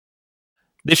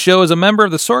This show is a member of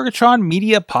the Sorgatron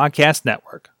Media Podcast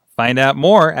Network. Find out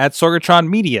more at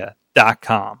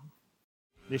sorgatronmedia.com.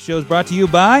 This show is brought to you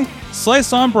by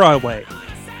Slice on Broadway.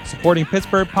 Supporting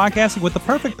Pittsburgh podcasting with the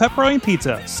perfect pepperoni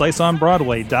pizza,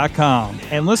 sliceonbroadway.com.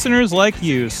 And listeners like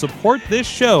you, support this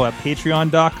show at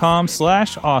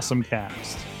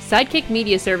patreon.com/awesomecast. Sidekick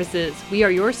Media Services. We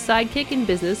are your sidekick in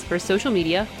business for social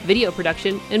media, video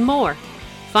production, and more.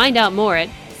 Find out more at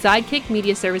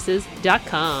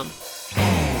sidekickmediaservices.com.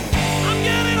 I'm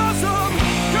getting awesome,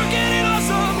 you're getting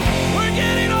awesome, we're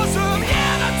getting awesome,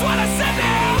 yeah, that's what I said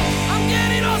now. I'm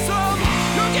getting awesome,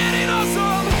 you're getting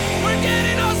awesome, we're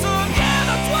getting awesome, yeah,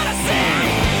 that's what I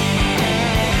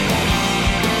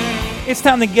said. It's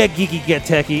time to get geeky, get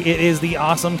techie. It is the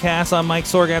Awesome Cast. I'm Mike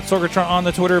Sorg at Sorgatron on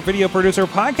the Twitter, video producer,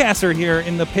 podcaster here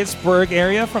in the Pittsburgh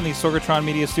area from the Sorgatron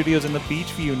Media Studios in the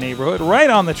Beachview neighborhood, right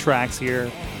on the tracks here,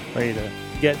 ready to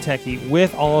get techie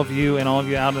with all of you and all of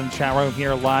you out in the chat room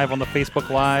here live on the Facebook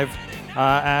Live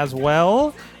as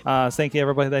well. Thank you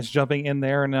everybody that's jumping in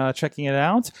there and checking it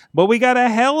out. But we got a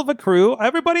hell of a crew.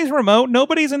 Everybody's remote.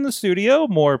 Nobody's in the studio.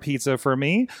 More pizza for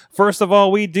me. First of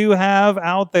all, we do have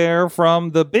out there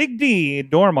from the Big D,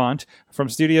 Dormont, from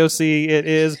Studio C, it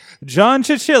is John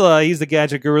Chichilla. He's the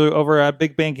gadget guru over at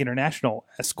Big Bank International,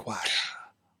 Esquire.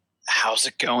 How's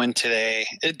it going today?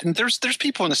 There's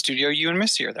people in the studio. You and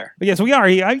Missy are there. Yes, we are.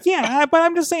 Yeah, but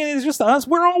I'm just saying it's just us.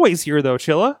 We're always here, though,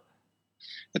 Chilla.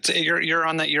 You're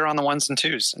on the ones and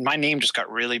twos. And my name just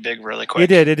got really big really quick.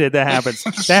 It did. That happens.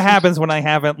 That happens when I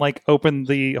haven't opened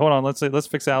the. Hold on. Let's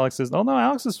fix Alex's. Oh no,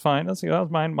 Alex is fine. Let's see. Oh,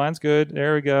 mine's good.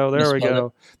 There we go. There we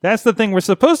go. That's the thing we're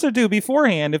supposed to do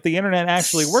beforehand if the internet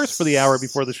actually works for the hour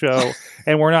before the show,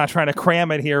 and we're not trying to cram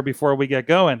it here before we get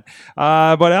going.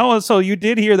 But also, you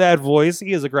did hear that voice.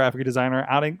 He is a graphic designer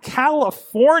out in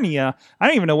California. I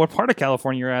don't even know what part of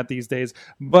California you're at these days.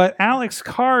 But Alex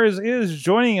Cars is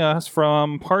joining us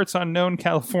from parts unknown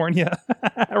California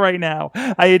right now.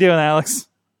 How you doing, Alex?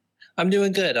 I'm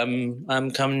doing good.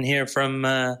 I'm coming here from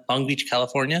Long Beach,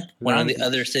 California, one of the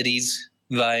other cities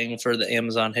vying for the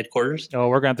Amazon headquarters. Oh,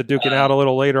 we're going to have to duke it out a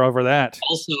little later over that.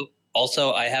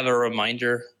 Also, I have a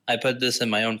reminder. I put this in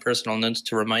my own personal notes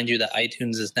to remind you that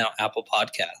iTunes is now Apple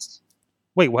Podcasts.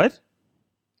 Wait, what?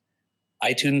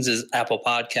 iTunes is Apple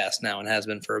Podcasts now and has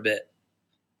been for a bit.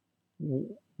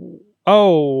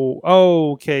 Oh,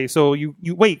 okay. So you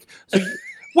wait. So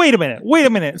wait a minute.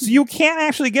 So you can't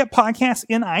actually get podcasts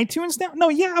in iTunes now? No,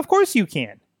 yeah, of course you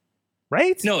can.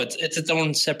 Right? No, it's its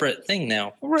own separate thing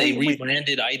now. Right, they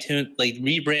rebranded iTunes. They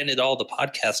rebranded all the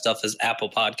podcast stuff as Apple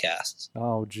Podcasts.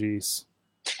 Oh, geez.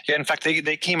 Yeah, in fact,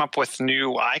 they came up with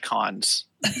new icons.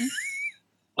 How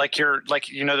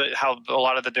a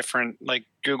lot of the different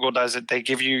Google does it. They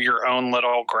give you your own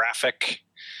little graphic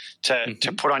to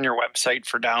put on your website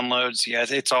for downloads. Yeah,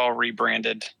 it's all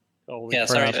rebranded. Yeah,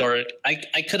 sorry.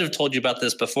 I could have told you about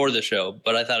this before the show,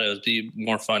 but I thought it would be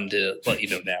more fun to let you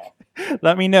know now.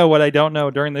 Let me know what I don't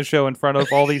know during the show in front of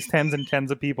all these tens and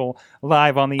tens of people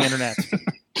live on the internet.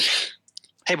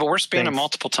 Hey, but we're spanning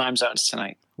multiple time zones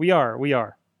tonight. We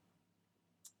are.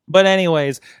 But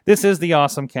anyways, this is the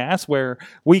Awesome Cast where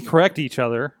we correct each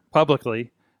other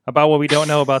publicly about what we don't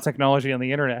know about technology on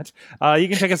the internet. You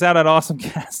can check us out at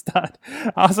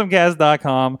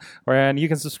awesomecast.com, and you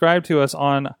can subscribe to us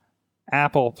on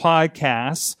Apple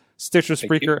Podcasts, Stitcher,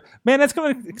 Spreaker. Man, that's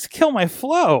going to kill my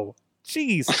flow.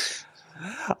 Jeez.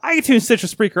 iTunes, Stitcher,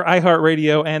 Spreaker,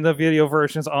 iHeartRadio, and the video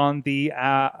versions on the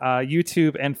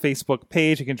YouTube and Facebook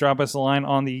page. You can drop us a line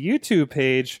on the YouTube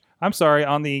page. I'm sorry,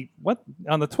 on the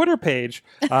Twitter page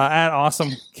at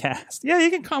AwesomeCast. Yeah, you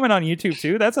can comment on YouTube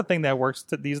too. That's a thing that works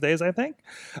these days, I think.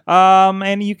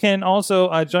 And you can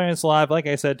also join us live, like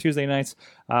I said, Tuesday nights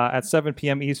at 7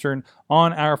 p.m. Eastern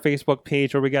on our Facebook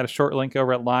page, where we got a short link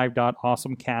over at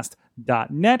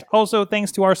live.awesomecast.net. Also,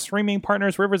 thanks to our streaming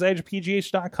partners,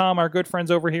 RiversEdgePGH.com, our good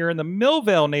friends over here in the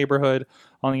Millvale neighborhood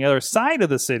on the other side of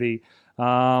the city.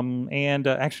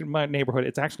 Actually, my neighborhood,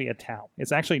 it's actually a town.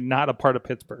 It's actually not a part of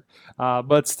Pittsburgh,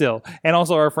 but still. And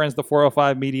also our friends, the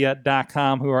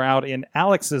 405media.com, who are out in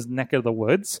Alex's neck of the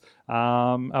woods,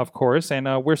 of course.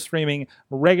 And we're streaming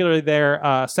regularly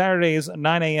there Saturdays,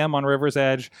 9 a.m. on River's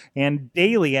Edge, and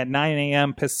daily at 9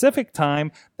 a.m. Pacific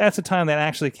time. That's a time that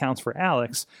actually counts for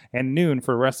Alex, and noon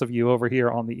for the rest of you over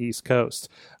here on the East Coast.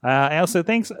 Also,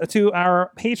 thanks to our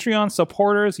Patreon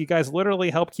supporters. You guys literally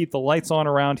help keep the lights on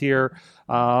around here.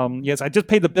 Yes, I just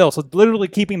paid the bill, so literally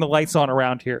keeping the lights on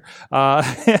around here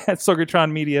at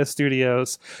Sorgatron Media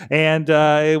Studios. And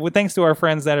with thanks to our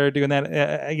friends that are doing that,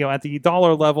 at the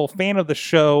dollar level, fan of the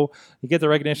show, you get the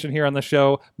recognition here on the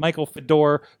show. Michael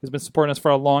Fedor has been supporting us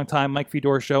for a long time. Mike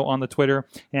Fedor Show on the Twitter.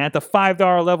 And at the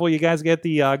 $5 level, you guys get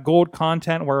the gold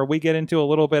content where we get into a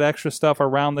little bit extra stuff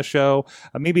around the show.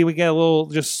 Maybe we get a little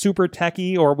just super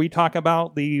techie, or we talk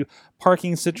about the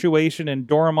parking situation in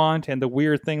Dormont and the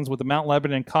weird things with the Mount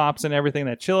Lebanon cops and everything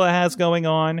that Chilla has going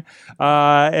on.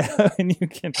 And you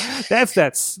can,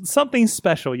 that's something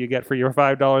special you get for your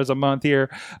 $5 a month here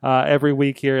every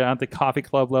week here at the Coffee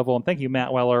Club level. And thank you,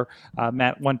 Matt Weller,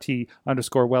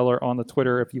 Matt1T_Weller on the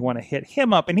Twitter if you want to hit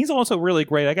him up. And he's also really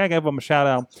great. I gotta give him a shout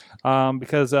out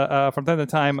because from time to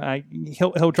time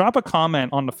he'll drop a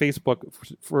comment on the Facebook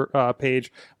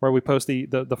page where we post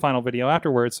the final video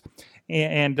afterwards.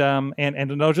 And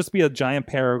it'll just be a giant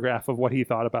paragraph of what he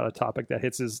thought about a topic that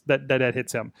hits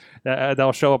him.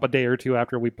 That'll show up a day or two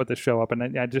after we put the show up,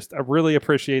 and I really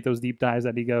appreciate those deep dives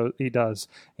that he does.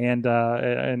 And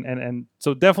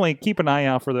so definitely keep an eye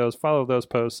out for those. Follow those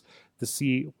posts to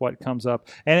see what comes up.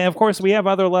 And of course, we have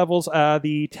other levels.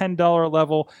 The $10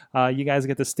 level, you guys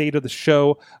get the state of the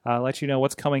show, let you know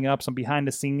what's coming up, some behind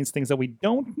the scenes things that we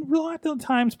don't a lot of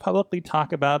times publicly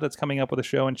talk about that's coming up with the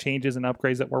show, and changes and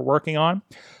upgrades that we're working on.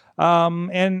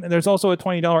 And there's also a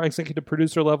 $20 executive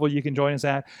producer level you can join us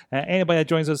at. Anybody that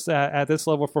joins us at this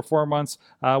level for 4 months,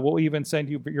 we'll even send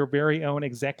you your very own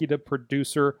executive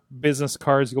producer business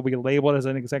cards. You'll be labeled as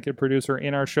an executive producer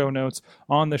in our show notes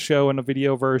on the show in the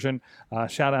video version.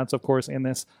 Shout outs, of course, in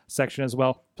this section as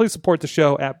well. Please support the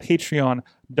show at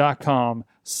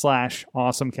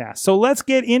patreon.com/awesomecast. So let's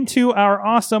get into our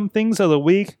awesome things of the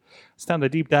week. It's time to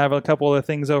deep dive a couple of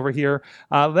things over here.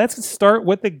 Let's start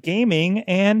with the gaming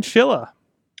and Chilla.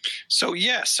 So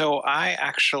I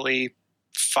actually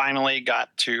finally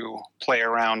got to play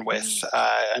around with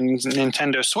a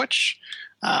Nintendo Switch.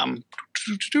 There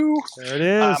it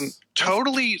is.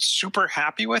 Totally super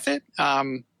happy with it.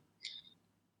 I'm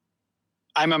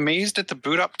amazed at the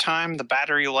boot up time, the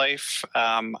battery life.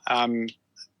 I'm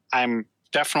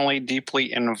definitely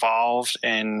deeply involved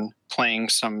in playing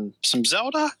some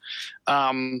Zelda.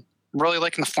 Really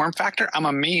liking the form factor. I'm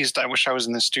amazed. I wish I was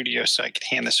in the studio so I could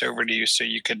hand this over to you so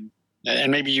you could,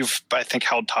 and maybe you've, I think,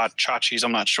 held Chachi's,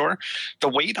 I'm not sure. The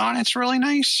weight on it's really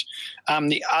nice.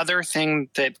 The other thing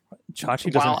that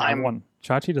Chachi doesn't have one.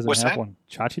 Chachi doesn't have one.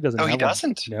 Chachi doesn't have one. Oh, he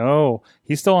doesn't? No.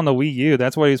 He's still on the Wii U.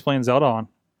 That's what he's playing Zelda on.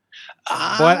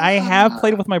 But I have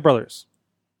played with my brothers.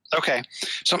 Okay.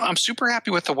 So I'm super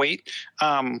happy with the weight.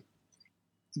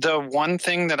 The one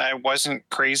thing that I wasn't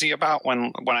crazy about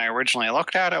when I originally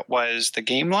looked at it was the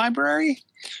game library.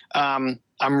 I'm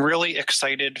really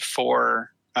excited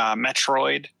for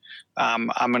Metroid.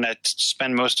 I'm going to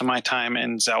spend most of my time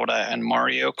in Zelda and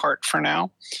Mario Kart for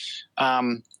now.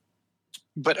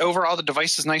 But overall, the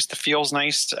device is nice. The feel's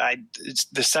nice. It's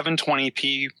the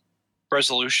 720p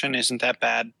resolution isn't that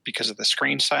bad because of the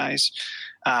screen size.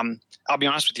 I'll be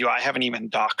honest with you, I haven't even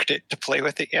docked it to play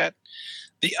with it yet.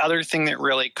 The other thing that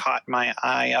really caught my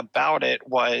eye about it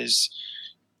was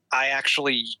I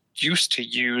actually used to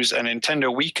use a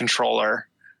Nintendo Wii controller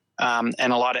and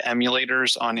a lot of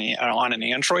emulators on an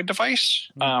Android device.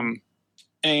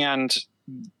 And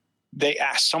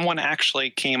someone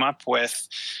actually came up with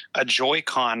a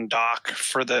Joy-Con dock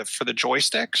for the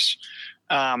joysticks,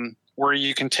 where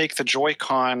you can take the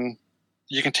Joy-Con,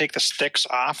 you can take the sticks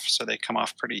off, so they come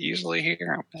off pretty easily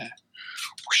here.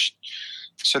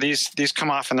 So these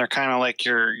come off, and they're kind of like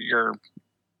your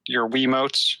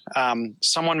Wiimotes.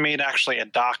 Someone made actually a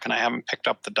dock, and I haven't picked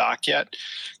up the dock yet,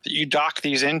 that you dock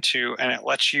these into, and it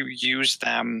lets you use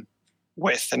them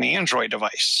with an Android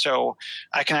device. So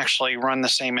I can actually run the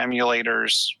same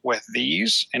emulators with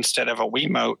these instead of a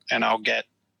Wiimote, and I'll get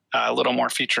a little more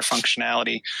feature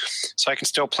functionality. So I can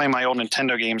still play my old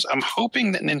Nintendo games. I'm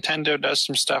hoping that Nintendo does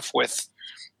some stuff with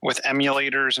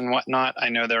emulators and whatnot. I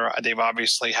know they've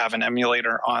obviously have an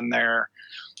emulator on their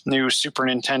new Super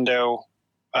Nintendo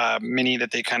Mini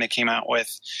that they kind of came out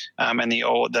with, and the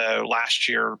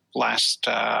last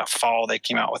fall they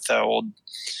came out with the old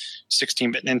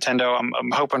 16-bit Nintendo.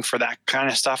 I'm hoping for that kind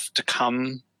of stuff to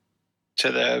come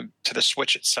to the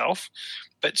Switch itself.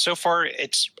 But so far,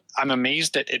 I'm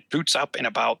amazed that it boots up in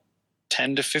about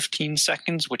 10 to 15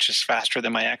 seconds, which is faster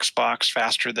than my Xbox,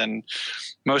 faster than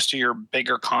most of your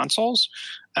bigger consoles.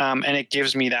 And it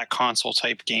gives me that console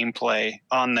type gameplay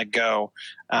on the go.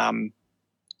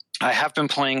 I have been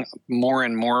playing more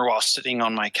and more while sitting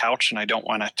on my couch, and I don't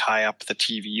want to tie up the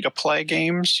TV to play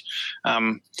games.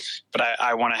 But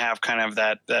I want to have kind of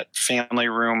that family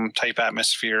room type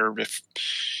atmosphere. If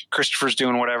Christopher's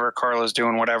doing whatever, Carla's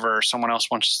doing whatever, or someone else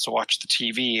wants to watch the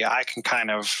TV, I can kind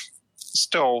of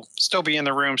still be in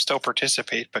the room, still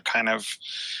participate, but kind of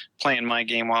playing my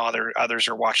game while others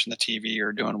are watching the TV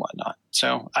or doing whatnot.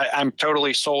 So I'm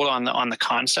totally sold on the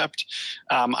concept.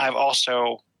 I've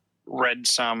also read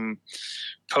some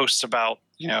posts about,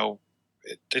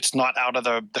 it's not out of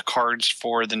the cards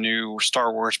for the new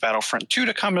Star Wars Battlefront 2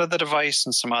 to come to the device,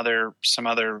 and some other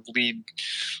lead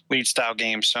style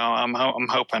games. So I'm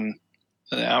hoping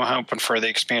for the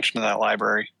expansion of that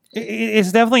library.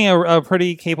 It's definitely a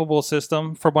pretty capable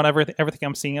system from everything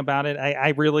I'm seeing about it.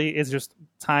 I really, it's just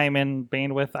time and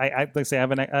bandwidth. I like I say, I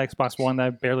have an Xbox One that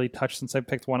I've barely touched since I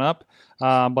picked one up.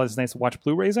 But it's nice to watch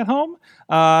Blu-rays at home.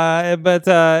 I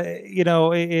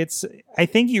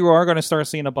think you are going to start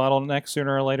seeing a bottleneck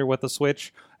sooner or later with the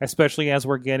Switch, especially as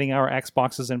we're getting our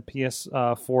Xboxes and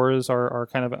PS4s are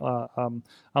kind of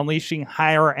unleashing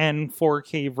higher end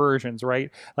 4K versions, right?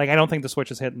 Like, I don't think the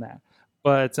Switch is hitting that.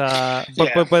 But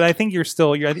I think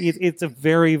it's a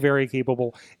very, very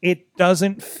capable. It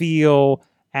doesn't feel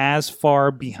as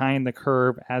far behind the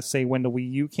curve as, say, when the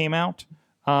Wii U came out,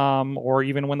 or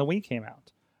even when the Wii came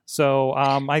out. So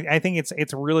I think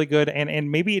it's really good,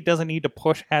 and maybe it doesn't need to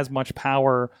push as much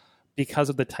power because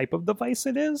of the type of device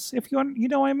it is. If you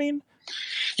know what I mean.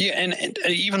 Yeah, and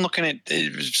even looking at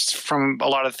from a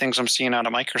lot of things I'm seeing out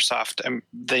of Microsoft,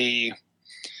 the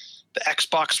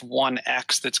Xbox One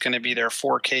X that's going to be their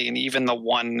 4K, and even the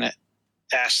One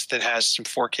S that has some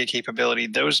 4K capability,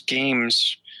 those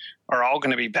games are all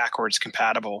going to be backwards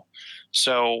compatible.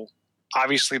 So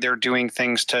obviously they're doing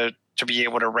things to be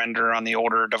able to render on the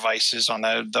older devices on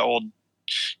the old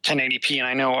 1080p.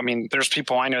 And there's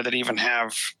people I know that even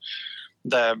have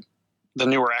the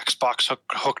newer Xbox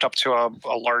hooked up to a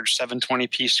large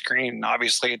 720p screen.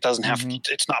 Obviously, it doesn't have.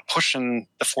 It's not pushing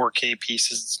the 4K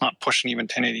pieces. It's not pushing even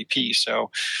 1080p.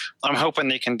 So, I'm hoping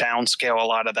they can downscale a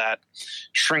lot of that,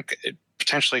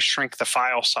 potentially shrink the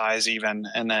file size even,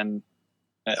 and then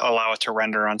allow it to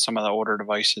render on some of the older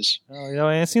devices.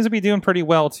 And it seems to be doing pretty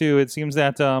well too. It seems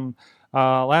that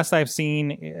last I've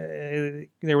seen,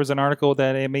 there was an article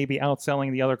that it may be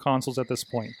outselling the other consoles at this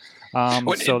point.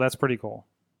 So that's pretty cool.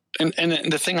 And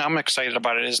the thing I'm excited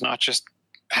about it is not just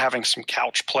having some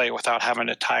couch play without having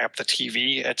to tie up the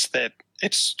TV. It's that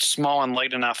it's small and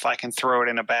light enough I can throw it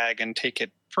in a bag and take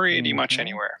it pretty much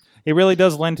anywhere. It really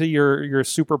does lend to your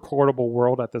super portable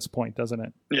world at this point, doesn't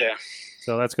it? Yeah.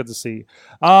 So that's good to see.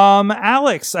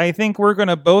 Alex, I think we're going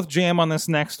to both jam on this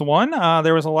next one.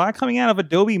 There was a lot coming out of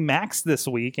Adobe Max this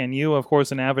week, and you, of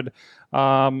course, an avid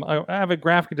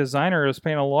graphic designer, is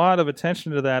paying a lot of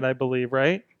attention to that, I believe,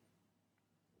 right?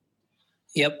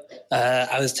 Yep.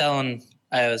 I was talking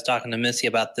to Missy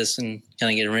about this and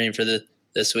kind of getting ready for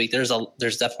this week. There's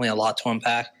definitely a lot to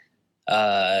unpack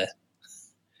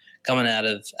coming out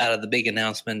of the big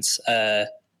announcements.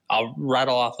 I'll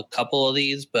rattle off a couple of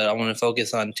these, but I want to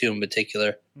focus on two in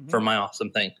particular for my awesome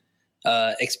thing.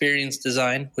 Experience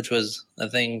design, which was a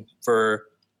thing that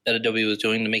Adobe was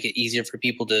doing to make it easier for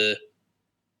people to,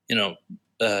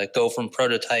 go from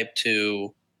prototype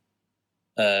to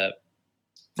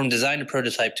from design to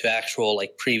prototype to actual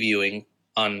previewing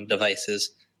on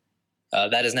devices.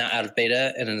 That is now out of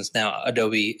beta and is now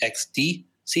Adobe XD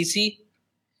CC.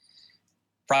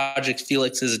 Project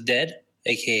Felix is dead,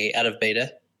 aka out of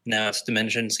beta. Now it's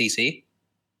Dimension CC.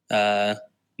 And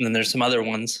then there's some other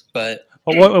ones, but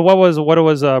what was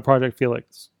Project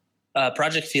Felix?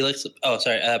 Project Felix.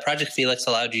 Project Felix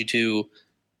allowed you to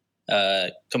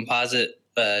do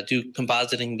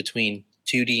compositing between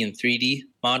 2D and 3D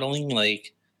modeling. I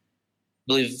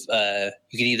believe you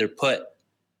could either put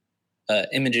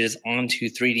images onto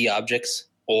 3D objects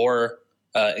or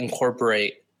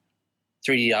incorporate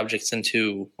 3D objects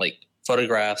into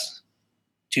photographs,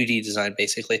 2D design,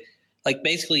 basically. A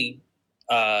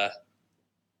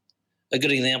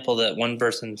good example that one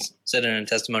person said in a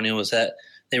testimonial was that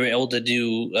they were able to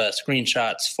do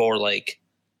screenshots for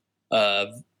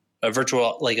a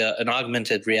virtual, an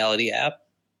augmented reality app,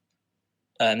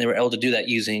 and they were able to do that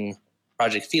using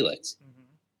Project Felix.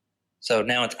 So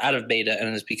now it's out of beta and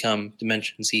has become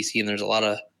Dimension CC, and there's a lot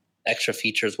of extra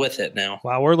features with it now.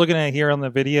 Wow, we're looking at it here on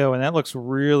the video, and that looks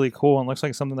really cool and looks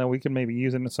like something that we can maybe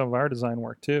use in some of our design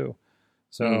work too.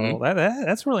 So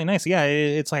that's really nice. Yeah,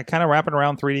 it's kind of wrapping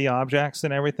around 3D objects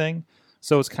and everything.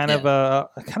 So it's kind of a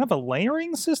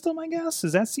layering system, I guess.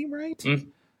 Does that seem right?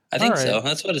 I think All right. so.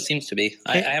 That's what it seems to be.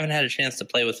 I haven't had a chance to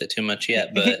play with it too much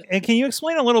yet, but And can you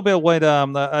explain a little bit what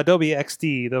the Adobe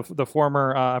XD, the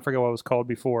former I forget what it was called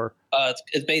before?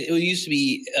 it used to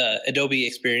be Adobe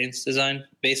Experience Design,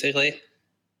 basically,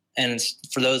 and it's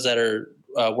for those that are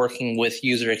working with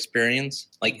user experience,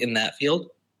 like in that field.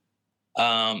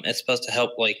 It's supposed to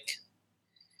help, like,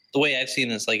 the way I've seen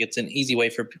this, like, it's an easy way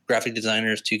for graphic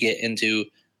designers to get into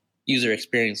user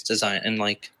experience design and,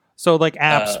 like, So like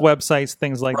apps, websites,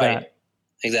 things like right. that.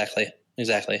 Exactly.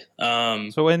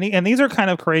 So and these are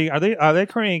kind of creating, are they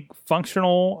creating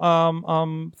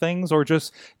functional things, or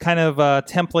just kind of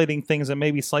templating things and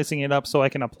maybe slicing it up so I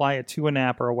can apply it to an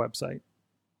app or a website?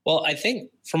 Well, I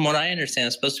think from what I understand,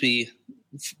 it's supposed to be,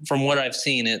 from what I've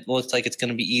seen, it looks like it's going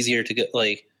to be easier to get,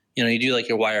 like, you know, you do like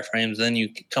your wireframes, then you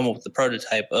come up with the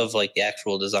prototype of like the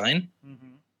actual design. Mm-hmm.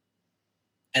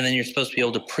 And then you're supposed to be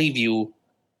able to preview,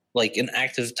 like an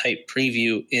active type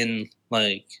preview in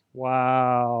like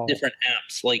different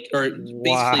apps, like, or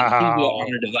basically preview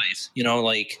on a device, you know,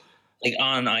 like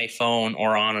on an iPhone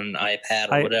or on an iPad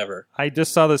or whatever. I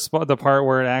just saw the part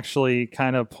where it actually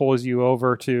kind of pulls you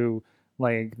over to,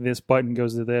 like, this button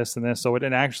goes to this and this, so it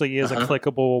actually is a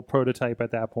clickable prototype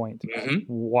at that point. Mm-hmm.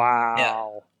 Wow,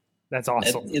 yeah. That's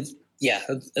awesome. It's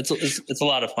a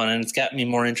lot of fun, and it's got me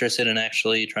more interested in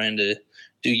actually trying to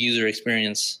do user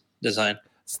experience design.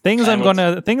 Things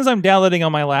I'm downloading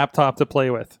on my laptop to play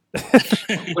with.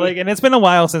 Like, and it's been a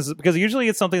while since, because usually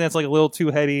it's something that's like a little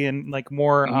too heady and like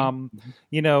more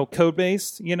code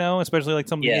based, especially like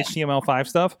some of the HTML5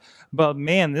 stuff. But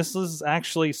man, this is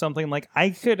actually something like I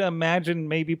could imagine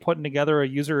maybe putting together a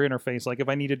user interface. Like if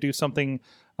I need to do something,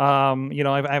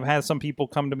 I've had some people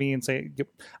come to me and say,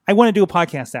 I want to do a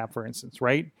podcast app, for instance,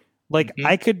 right? Like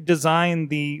I could design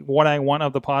what I want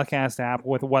of the podcast app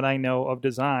with what I know of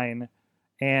design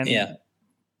and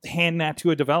hand that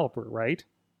to a developer, right?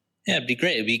 Yeah, it'd be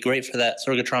great. It'd be great for that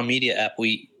Sorgatron Media app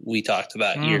we talked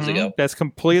about years ago. That's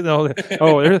completely.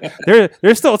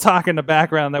 They're still talking in the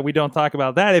background that we don't talk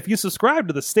about that. If you subscribe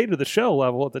to the State of the Show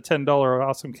level at the $10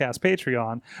 Awesome Cast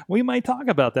Patreon, we might talk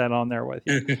about that on there with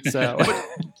you. So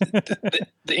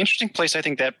the interesting place I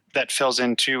think that fills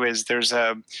in too is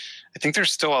I think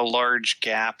there's still a large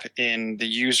gap in the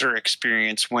user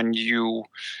experience when you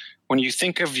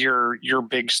think of your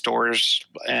big stores,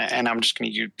 and I'm just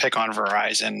going to pick on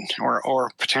Verizon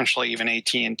or potentially even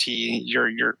AT&T,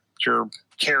 your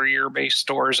carrier-based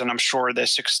stores, and I'm sure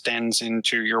this extends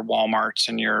into your Walmarts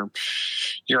and your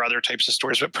other types of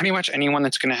stores, but pretty much anyone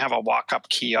that's going to have a walk-up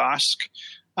kiosk.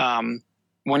 When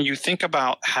you think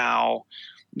about how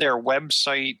their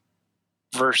website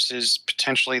versus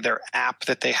potentially their app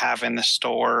that they have in the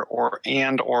store or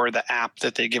the app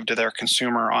that they give to their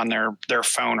consumer on their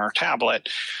phone or tablet,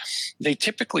 they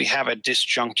typically have a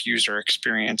disjunct user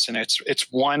experience, and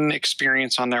it's one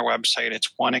experience on their website,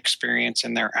 it's one experience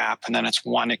in their app, and then it's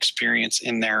one experience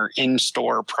in their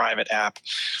in-store private app.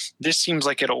 This seems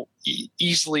like it'll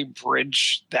easily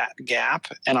bridge that gap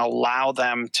and allow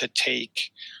them to take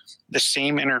the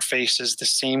same interfaces, the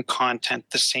same content,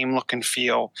 the same look and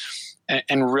feel,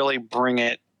 and really bring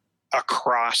it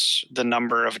across the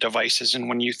number of devices. And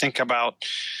when you think about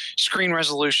screen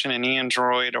resolution in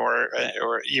Android or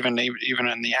even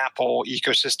in the Apple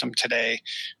ecosystem today,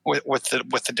 with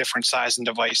the different size and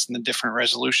device and the different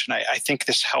resolution, I think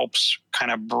this helps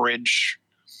kind of bridge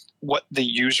what the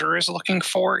user is looking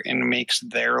for and makes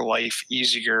their life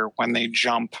easier when they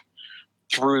jump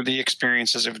through the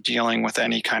experiences of dealing with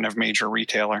any kind of major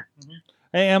retailer. Mm-hmm.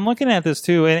 Hey, I'm looking at this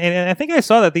too, and I think I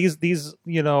saw that these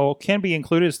can be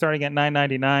included starting at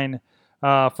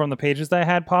 $9.99 from the pages that I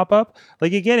had pop up.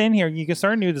 Like, you get in here, you can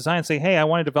start a new design and say, hey, I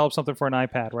want to develop something for an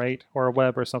iPad, right, or a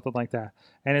web or something like that,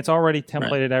 and it's already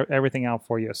templated everything out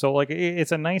for you. So like,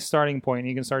 it's a nice starting point, and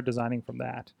you can start designing from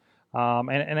that.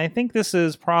 And I think this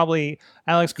is probably,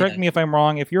 Alex, correct me if I'm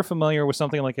wrong, if you're familiar with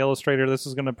something like Illustrator, this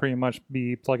is going to pretty much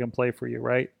be plug and play for you,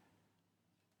 right?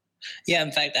 Yeah,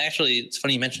 in fact, actually, it's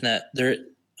funny you mentioned that.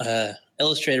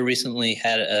 Illustrator recently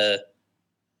had a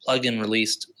plugin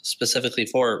released specifically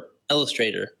for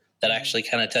Illustrator that actually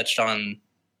kind of touched on,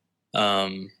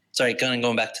 going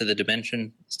back to the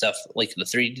dimension stuff, like the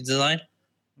 3D design.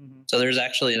 Mm-hmm. So there's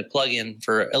actually a plugin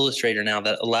for Illustrator now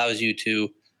that allows you to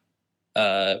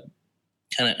kind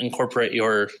of incorporate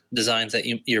your designs that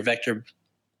the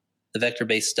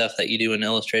vector-based stuff that you do in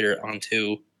Illustrator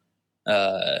onto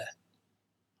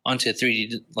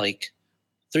 3D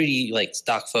like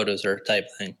stock photos or type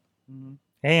thing. Mm-hmm.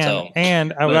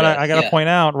 And I gotta point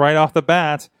out right off the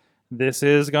bat, this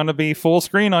is going to be full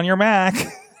screen on your Mac.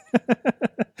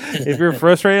 If you're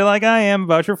frustrated like I am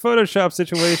about your Photoshop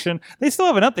situation, they still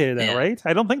haven't updated that, right?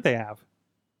 I don't think they have.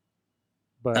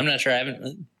 But I'm not sure. I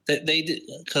haven't. They did,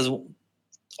 because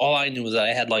all I knew was that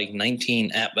I had like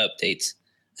 19 app updates,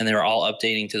 and they were all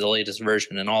updating to the latest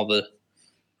version, and all the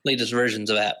latest versions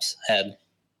of apps had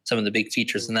some of the big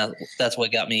features, and that's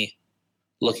what got me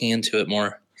looking into it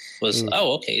more. Was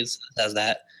okay, it has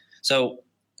that. So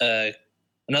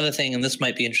another thing, and this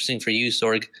might be interesting for you,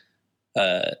 Sorg,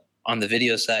 on the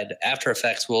video side, After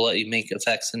Effects will let you make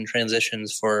effects and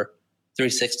transitions for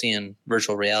 360 and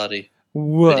virtual reality.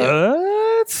 What?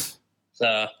 Video. So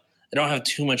I don't have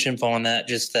too much info on that,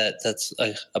 just that's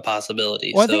a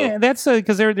possibility. Well, I think that's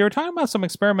because they were talking about some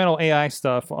experimental AI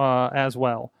stuff as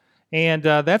well. And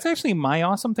that's actually my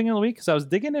awesome thing of the week, because I was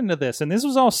digging into this, and this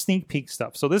was all sneak peek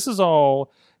stuff. So this is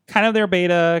all kind of their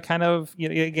beta, kind of,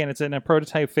 again, it's in a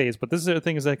prototype phase, but this are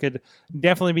things that could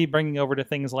definitely be bringing over to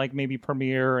things like maybe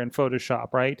Premiere and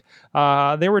Photoshop, right?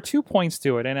 There were 2 points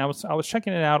to it, and I was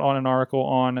checking it out on an article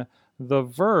on The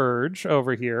Verge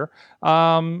over here.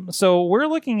 So we're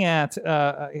looking at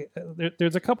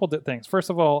there's a couple of things. First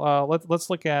of all, let's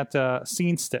look at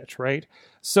Scene Stitch, right?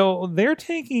 So they're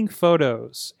taking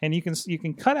photos, and you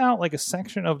can cut out like a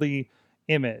section of the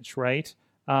image, right?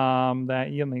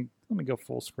 Let me go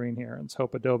full screen here and let's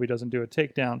hope Adobe doesn't do a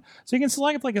takedown. So you can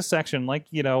select like a section, like,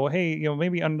 hey,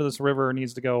 maybe under this river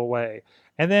needs to go away.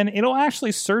 And then it'll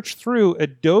actually search through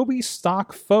Adobe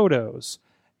stock photos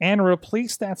and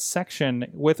replace that section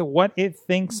with what it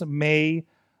thinks may,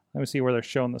 let me see where they're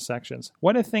showing the sections,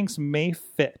 what it thinks may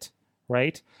fit,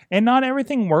 right? And not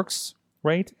everything works,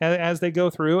 right, as they go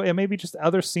through. It may be just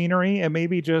other scenery. It may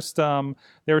be just, they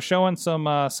were showing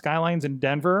some skylines in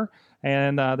Denver,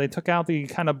 and they took out the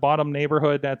kind of bottom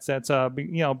neighborhood that's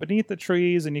beneath the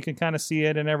trees, and you can kind of see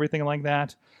it and everything like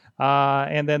that.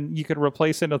 And then you could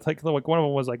replace it with like one of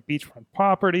them was like beachfront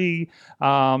property,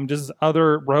 just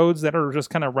other roads that are just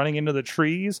kind of running into the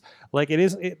trees. Like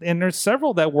and there's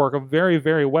several that work very,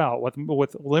 very well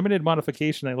with limited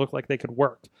modification. They look like they could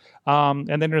work. And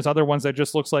then there's other ones that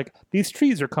just looks like these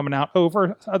trees are coming out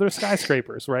over other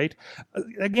skyscrapers, right?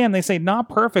 Again, they say not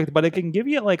perfect, but it can give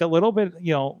you like a little bit,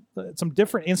 some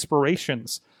different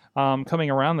inspirations coming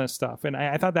around this stuff. And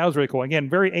I thought that was really cool. Again,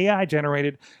 very AI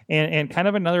generated and kind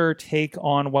of another take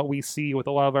on what we see with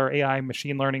a lot of our AI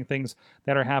machine learning things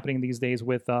that are happening these days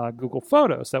with Google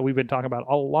Photos that we've been talking about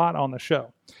a lot on the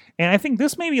show. And I think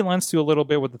this maybe lends to a little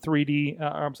bit with the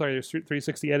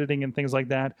 360 editing and things like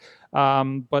that.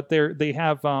 But they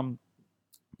have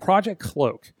Project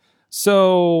Cloak.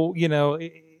 So, in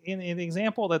the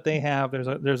example that they have,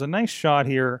 there's a nice shot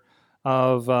here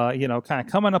of kind of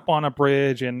coming up on a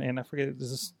bridge, and I forget,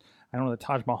 I don't know, the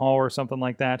Taj Mahal or something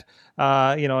like that.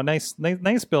 A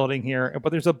nice building here,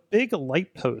 but there's a big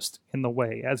light post in the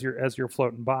way as you're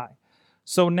floating by.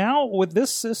 So now with this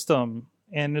system,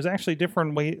 and there's actually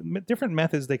different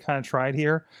methods they kind of tried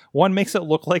here. One makes it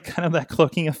look like kind of that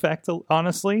cloaking effect,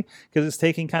 honestly, because it's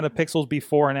taking kind of pixels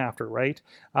before and after, right?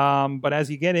 But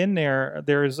as you get in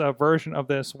there's a version of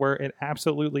this where it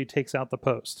absolutely takes out the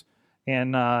post.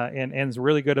 And is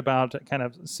really good about kind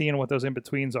of seeing what those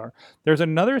in-betweens are. There's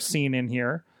another scene in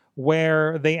here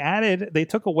where they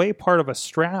took away part of a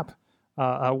strap,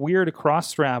 a weird cross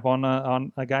strap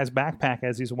on a guy's backpack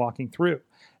as he's walking through.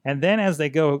 And then as they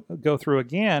go through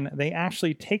again, they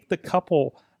actually take the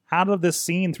couple out of this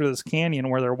scene through this canyon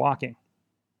where they're walking.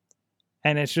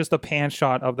 And it's just a pan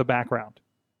shot of the background.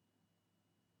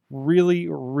 Really,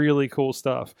 really cool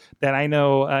stuff that I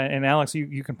know, and Alex,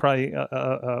 you can probably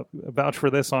vouch for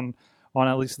this on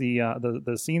at least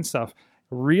the scene stuff.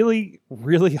 Really,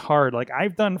 really hard. Like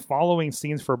I've done following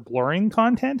scenes for blurring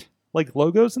content, like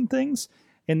logos and things,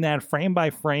 in that frame by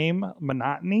frame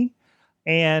monotony.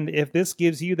 And if this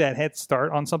gives you that head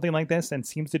start on something like this and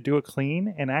seems to do it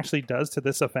clean and actually does to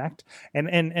this effect,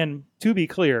 and to be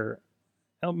clear,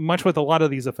 much with a lot of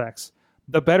these effects,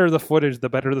 the better the footage, the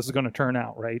better this is going to turn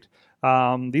out, right?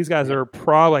 These guys are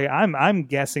probably, I'm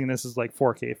guessing this is like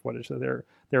 4K footage that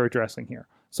they're addressing here.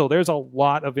 So there's a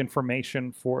lot of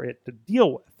information for it to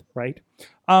deal with, right?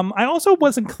 I also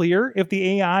wasn't clear if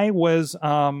the AI was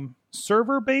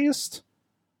server-based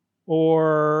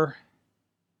or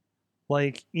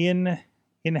like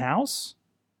in-house.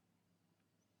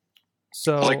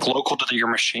 So like local to your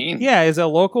machine. Yeah, is it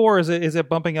local or is it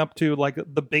bumping up to like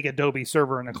the big Adobe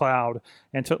server in the cloud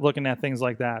and looking at things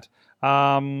like that?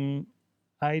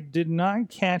 I did not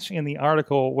catch in the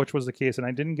article which was the case, and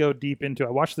I didn't go deep into it.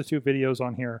 I watched the 2 videos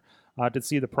on here to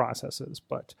see the processes,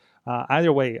 but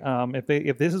either way,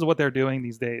 if this is what they're doing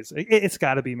these days, it's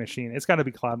got to be machine. It's got to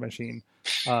be cloud machine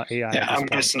AI. Yeah, I'm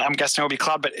guessing it will be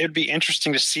cloud, but it'd be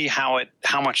interesting to see how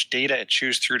much data it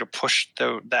chews through to push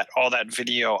all that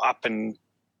video up and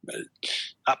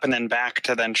up and then back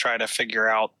to then try to figure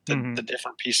out the, Mhm. the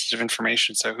different pieces of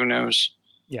information. So who knows?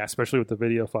 Yeah, especially with the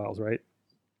video files, right?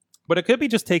 But it could be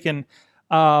just taken.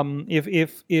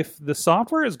 If the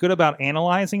software is good about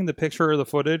analyzing the picture or the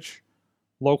footage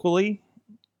locally,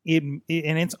 and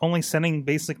it's only sending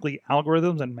basically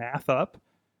algorithms and math up,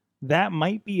 that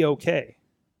might be okay.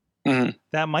 Mhm.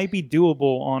 That might be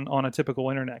doable on a typical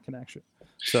internet connection.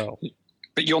 So,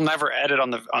 But you'll never edit on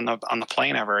the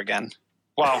plane ever again.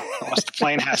 Well, unless the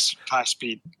plane has high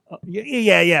speed.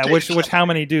 yeah. Which how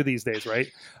many do these days, right?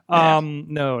 Yeah.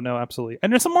 No, absolutely.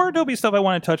 And there's some more Adobe stuff I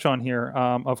want to touch on here,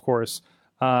 of course.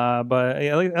 But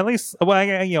at least,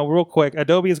 well, real quick,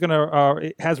 Adobe is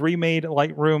it has remade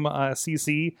Lightroom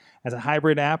CC as a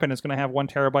hybrid app, and it's going to have 1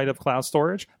 terabyte of cloud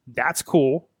storage. That's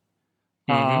cool.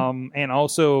 And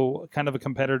also kind of a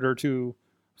competitor to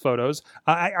Photos.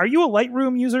 Are you a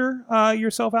Lightroom user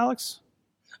yourself, Alex?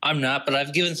 I'm not, but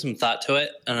I've given some thought to it,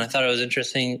 and I thought it was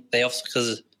interesting. They also,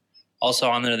 because also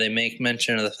on there, they make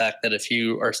mention of the fact that if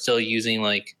you are still using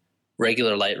like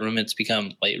regular Lightroom, it's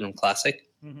become Lightroom Classic.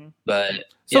 Mm-hmm. But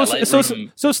So, yeah, so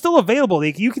Lightroom, it's still available.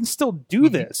 Like, you can still do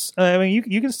this. I mean,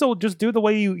 you can still just do the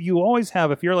way you always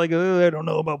have. If you're like, I don't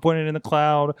know about putting it in the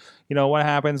cloud, what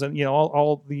happens, and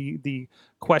all the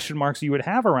question marks you would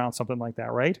have around something like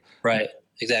that, right? right,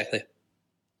 exactly.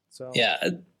 So Yeah,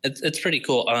 it's pretty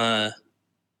cool.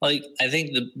 Like I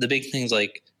think the big things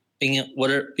like being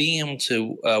able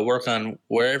to work on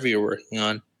wherever you're working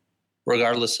on,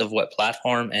 regardless of what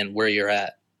platform and where you're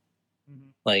at.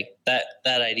 Like that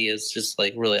idea is just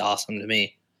like really awesome to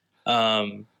me.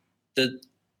 The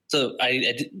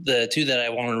two that I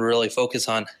want to really focus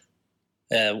on,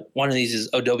 one of these is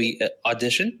Adobe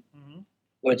Audition,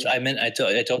 which I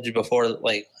told you before,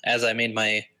 like as I made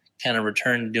my kind of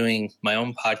return doing my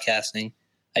own podcasting,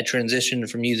 I transitioned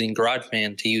from using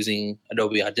GarageBand to using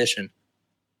Adobe Audition.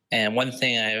 And one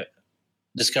thing I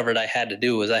discovered I had to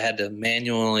do was I had to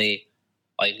manually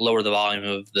like lower the volume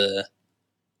of the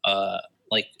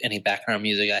like any background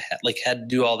music I had to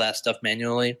do all that stuff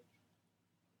manually.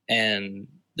 And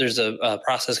there's a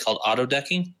process called auto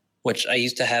decking, which I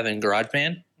used to have in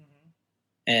GarageBand.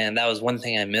 And that was one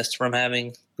thing I missed from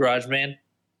having GarageBand.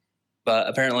 But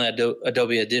apparently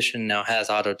Adobe Audition now has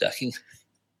auto decking.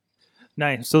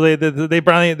 nice. So they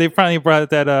finally brought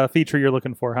that feature you're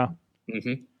looking for, huh?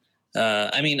 Mm-hmm.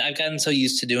 I mean, I've gotten so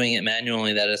used to doing it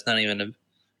manually that it's not even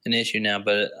an issue now.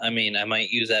 But I mean, I might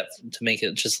use that to make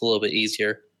it just a little bit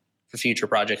easier for future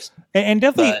projects. And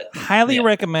definitely highly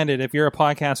recommended if you're a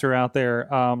podcaster out there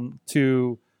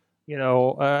to,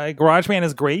 GarageBand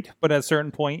is great, but at a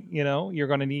certain point, you're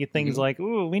going to need things like,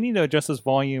 ooh, we need to adjust this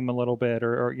volume a little bit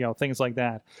or things like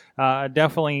that.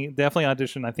 Definitely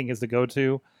Audition, I think, is the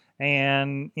go-to.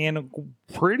 And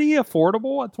pretty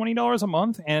affordable at $20 a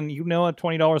month. And at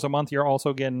 $20 a month, you're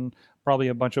also getting probably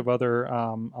a bunch of other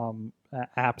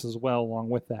apps as well along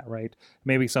with that, right?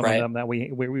 Maybe some of them that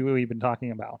we've been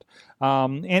talking about.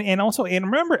 And also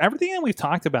remember, everything that we've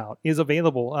talked about is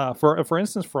available for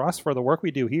instance, for us, for the work we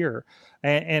do here.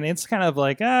 And it's kind of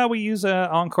like, we use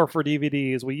Encore for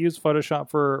DVDs. We use Photoshop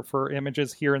for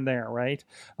images here and there, right?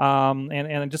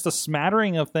 And just a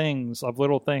smattering of things, of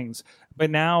little things. But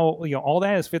now, all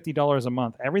that is $50 a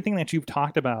month. Everything that you've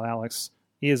talked about, Alex,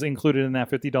 is included in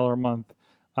that $50 a month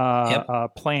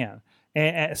plan.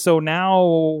 And so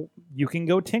now you can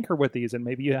go tinker with these, and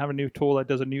maybe you have a new tool that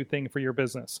does a new thing for your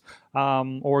business,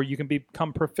 or you can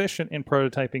become proficient in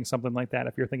prototyping something like that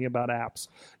if you're thinking about apps,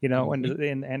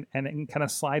 and kind of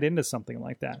slide into something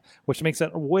like that, which makes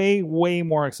it way, way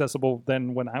more accessible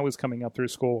than when I was coming up through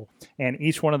school. And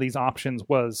each one of these options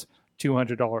was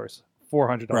 $200.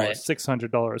 $400,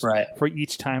 $600 for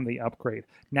each time they upgrade.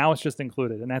 Now it's just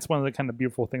included, and that's one of the kind of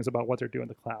beautiful things about what they're doing in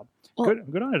the cloud. Well,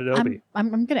 good on Adobe. I'm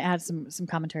going to add some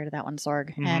commentary to that one,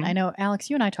 Sorg. And I know, Alex,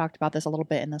 you and I talked about this a little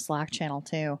bit in the Slack channel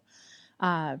too.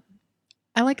 I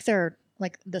like the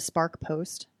Spark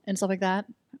Post and stuff like that,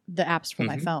 the apps for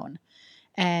my phone.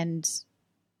 And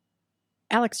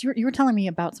Alex, you were telling me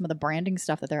about some of the branding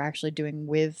stuff that they're actually doing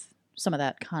with some of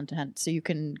that content, so you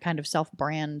can kind of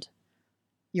self-brand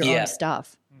your own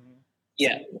stuff.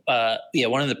 Yeah.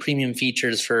 One of the premium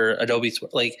features for Adobe,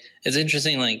 like, it's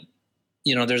interesting. Like,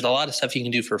 there's a lot of stuff you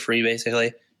can do for free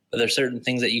basically, but there's certain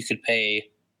things that you could pay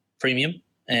premium,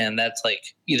 and that's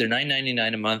like either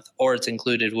 $9.99 a month or it's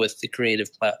included with the Creative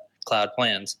Cloud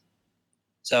plans.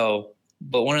 So,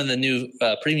 but one of the new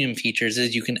premium features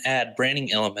is you can add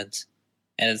branding elements,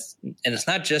 and it's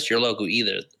not just your logo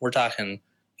either. We're talking,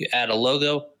 you add a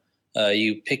logo,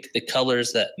 you pick the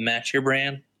colors that match your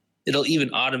brand. It'll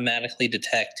even automatically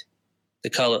detect the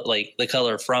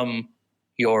color from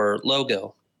your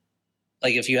logo.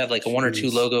 like if you have like a one or two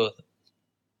logo,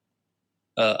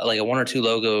 one or two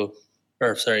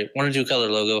color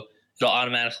logo, it'll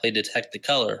automatically detect the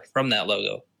color from that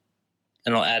logo,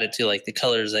 and it'll add it to like the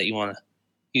colors that you want to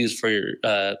use for your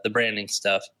the branding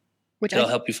stuff. Which it'll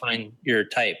help you find your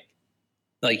type,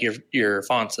 like your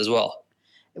fonts as well.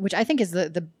 Which I think is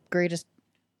the greatest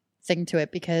thing to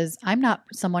it, because I'm not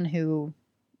someone who,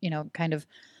 kind of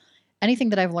anything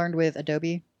that I've learned with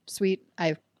Adobe Suite,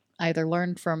 I've either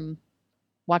learned from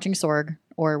watching Sorg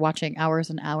or watching hours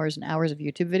and hours and hours of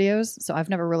YouTube videos. So I've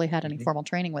never really had any formal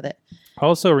training with it.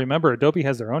 Also, remember, Adobe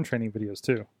has their own training videos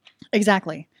too.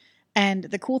 Exactly. And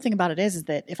the cool thing about it is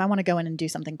that if I want to go in and do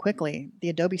something quickly, the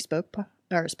Adobe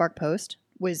Spark Post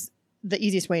was the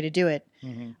easiest way to do it,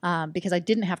 because I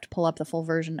didn't have to pull up the full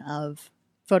version of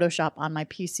Photoshop on my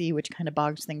PC, which kind of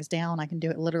bogs things down. I can do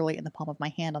it literally in the palm of my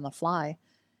hand on the fly,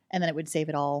 and then it would save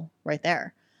it all right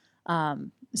there.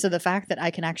 So the fact that I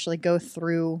can actually go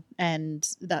through, and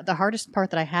the hardest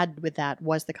part that I had with that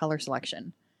was the color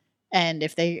selection. And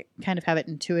if they kind of have it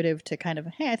intuitive to kind of,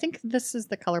 hey, I think this is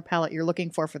the color palette you're looking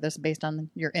for this based on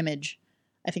your image,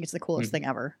 I think it's the coolest thing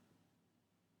ever.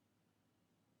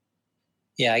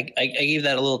 Yeah, I gave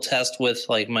that a little test with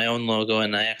like my own logo,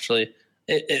 and I actually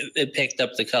it picked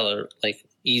up the color like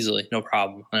easily, no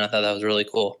problem, and I thought that was really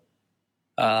cool.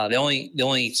 The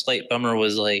only slight bummer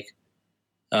was like,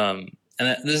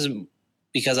 this is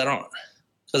because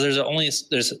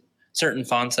there's certain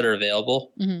fonts that are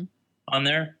available on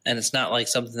there, and it's not like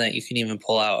something that you can even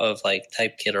pull out of like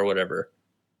Typekit or whatever,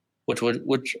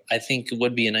 which I think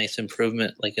would be a nice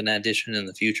improvement, like an addition in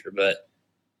the future. But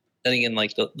then again,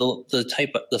 like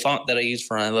the font that I use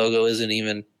for my logo isn't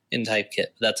even in Typekit.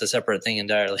 That's a separate thing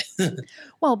entirely.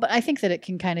 Well, but I think that it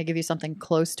can kind of give you something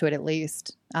close to it at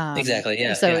least. Exactly.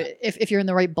 Yeah. So yeah. If you're in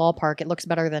the right ballpark, it looks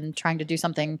better than trying to do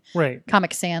something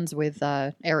Comic Sans with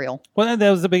Arial. Well, that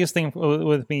was the biggest thing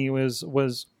with me was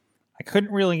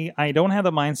I don't have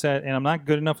the mindset, and I'm not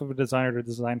good enough of a designer to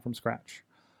design from scratch.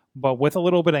 But with a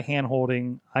little bit of hand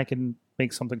holding, I can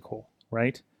make something cool,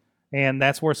 right? And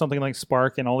that's where something like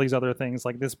Spark and all these other things,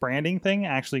 like this branding thing,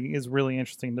 actually is really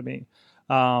interesting to me.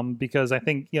 Because I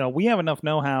think, we have enough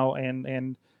know-how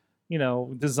and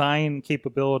design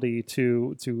capability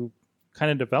to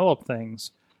kind of develop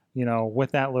things,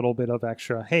 with that little bit of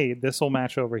extra, hey, this will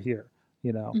match over here,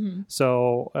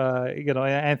 So,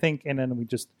 I think, and then we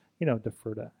just,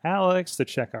 defer to Alex to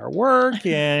check our work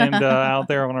and out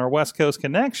there on our West Coast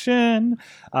connection.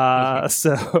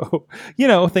 So,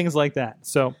 things like that.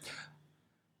 So,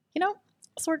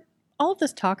 all of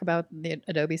this talk about the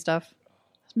Adobe stuff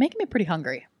is making me pretty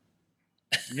hungry.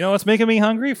 You know what's making me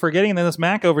hungry? Forgetting that this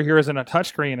Mac over here isn't a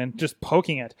touchscreen and just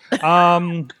poking it.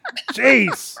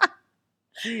 Jeez.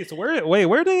 Jeez,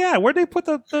 where they at? Where'd they put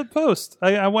the post?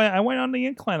 I went on the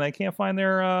incline. I can't find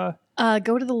their...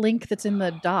 Go to the link that's in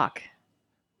the doc.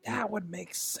 That would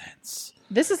make sense.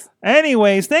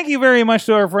 Anyways, thank you very much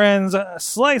to our friends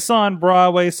Slice on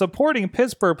Broadway, supporting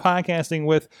Pittsburgh podcasting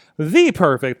with the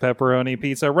perfect pepperoni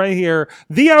pizza right here.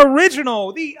 The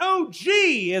original, the OG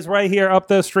is right here up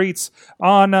the streets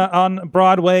on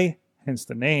Broadway. Hence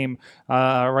the name,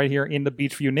 right here in the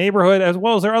Beachview neighborhood, as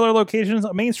well as their other locations,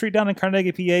 Main Street down in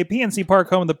Carnegie, PA, PNC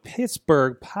Park, home of the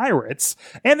Pittsburgh Pirates,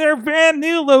 and their brand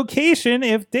new location,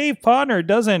 if Dave Podner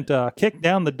doesn't kick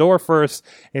down the door first,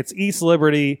 it's East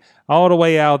Liberty, all the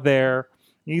way out there,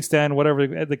 East End,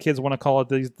 whatever the kids want to call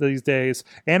it these days.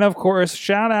 And of course,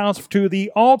 shout outs to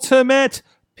the Ultimate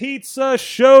Pizza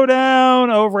Showdown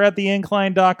over at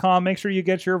theincline.com. Make sure you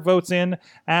get your votes in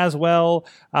as well.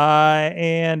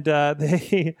 And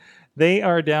they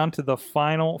are down to the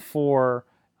final four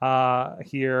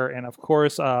here. And of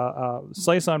course,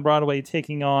 Slice on Broadway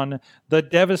taking on the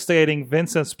devastating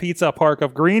Vincent's Pizza Park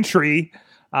of Green Tree.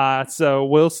 So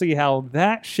we'll see how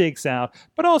that shakes out.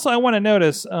 But also, I want to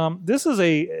notice this is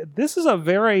a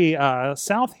very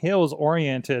South Hills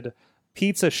oriented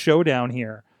pizza showdown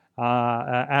here.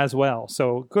 As well.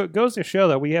 So goes to show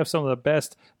that we have some of the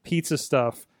best pizza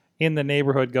stuff in the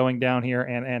neighborhood going down here,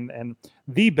 and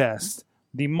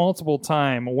the multiple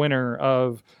time winner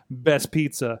of best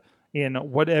pizza in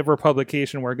whatever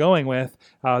publication we're going with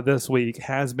this week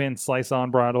has been Slice on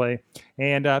Broadway.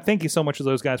 And thank you so much to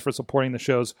those guys for supporting the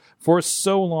shows for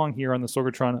so long here on the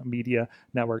Sorgatron Media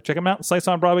Network. Check them out,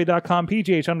 sliceonbroadway.com,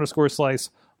 PGH_Slice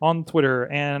on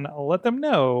Twitter, and let them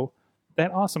know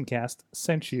that AwesomeCast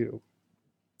sent you.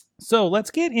 So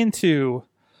let's get into...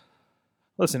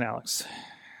 Listen, Alex.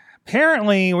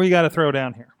 Apparently, we got to throw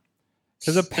down here.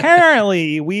 Because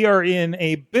apparently, we are in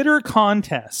a bitter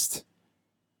contest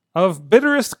of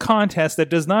bitterest contest that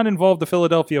does not involve the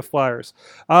Philadelphia Flyers.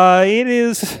 It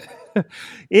is...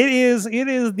 is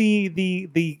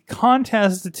the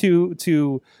contest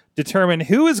to determine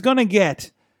who is going to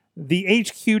get the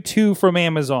HQ2 from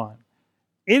Amazon.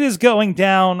 It is going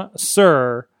down,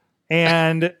 sir,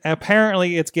 and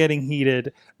apparently it's getting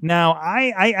heated. Now,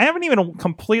 I haven't even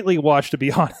completely watched, to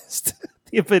be honest,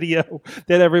 the video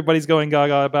that everybody's going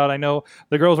gaga about. I know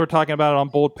the girls were talking about it on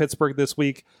Bold Pittsburgh this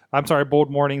week. I'm sorry,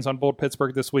 Bold Mornings on Bold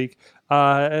Pittsburgh this week.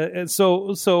 And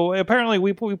so apparently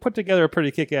we put together a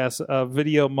pretty kick-ass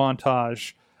video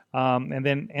montage. And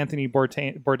then Anthony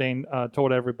Bourdain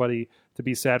told everybody to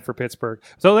be sad for Pittsburgh.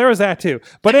 So there was that too.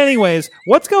 But anyways,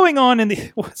 what's going on in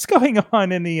the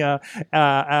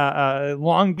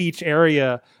Long Beach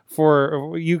area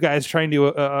for you guys trying to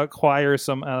acquire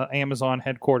some Amazon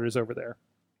headquarters over there?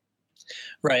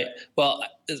 Right. Well,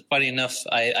 it's funny enough,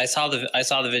 I saw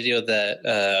the video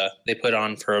that they put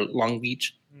on for Long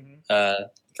Beach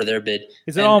for their bid.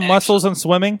 Is it all muscles and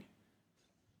swimming?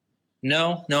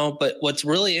 No. But what's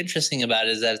really interesting about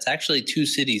it is that it's actually two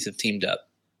cities have teamed up.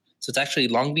 So it's actually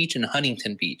Long Beach and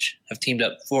Huntington Beach have teamed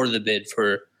up for the bid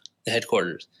for the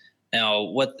headquarters.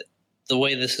 Now, the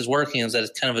way this is working is that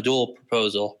it's kind of a dual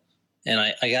proposal, and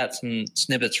I got some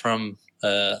snippets from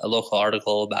a local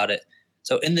article about it.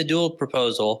 So in the dual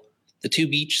proposal, the two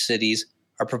beach cities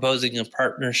are proposing a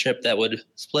partnership that would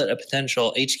split a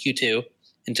potential HQ2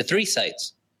 into 3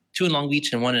 sites, 2 in Long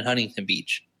Beach and 1 in Huntington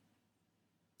Beach.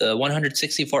 The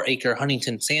 164-acre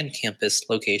Huntington Sand Campus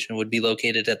location would be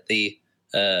located at the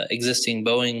existing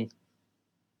Boeing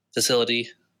facility,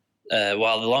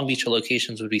 while the Long Beach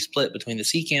locations would be split between the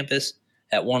Sea Campus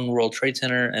at One World Trade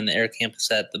Center and the Air Campus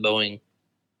at the Boeing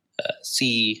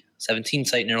C-17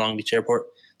 site near Long Beach Airport.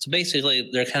 So basically,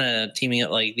 they're kind of teaming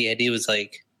up. Like, the idea was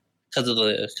like, because of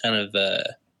the kind of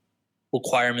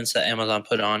requirements that Amazon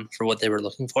put on for what they were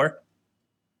looking for.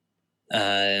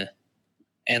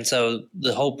 And so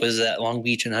the hope is that Long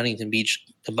Beach and Huntington Beach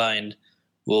combined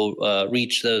will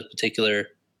reach those particular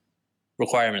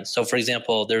requirements. So, for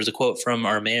example, there's a quote from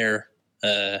our mayor,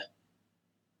 Mayor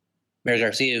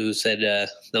Garcia, who said,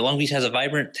 the Long Beach has a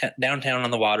vibrant downtown on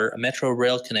the water, a metro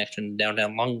rail connection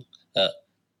downtown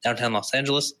Los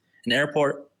Angeles, an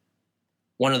airport,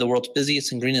 one of the world's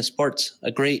busiest and greenest ports,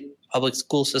 a great public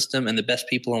school system, and the best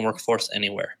people and workforce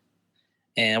anywhere.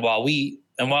 And while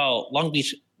Long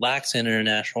Beach lacks an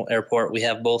international airport, we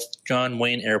have both John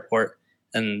Wayne Airport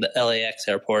and the LAX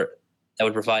airport that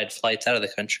would provide flights out of the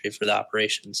country for the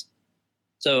operations.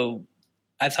 So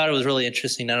I thought it was really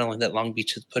interesting, not only that Long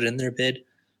Beach has put in their bid,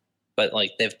 but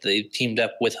like they've teamed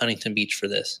up with Huntington Beach for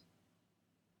this.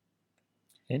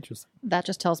 Interesting. That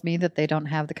just tells me that they don't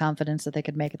have the confidence that they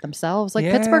could make it themselves, like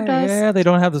Pittsburgh does. Yeah, they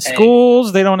don't have the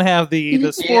schools, they don't have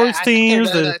the sports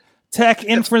teams, the tech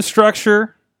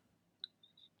infrastructure.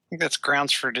 I think that's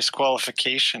grounds for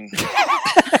disqualification.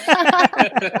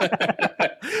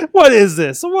 What is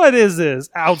this?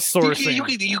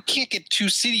 Outsourcing. You can't get 2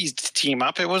 cities to team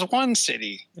up. It was 1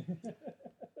 city.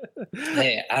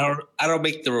 Hey, I don't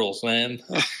make the rules, man.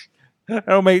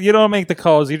 You don't make the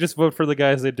calls. You just vote for the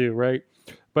guys that do, right?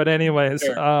 But anyways,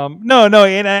 Sure. no,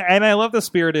 and I love the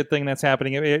spirited thing that's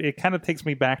happening. It kind of takes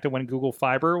me back to when Google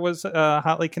Fiber was a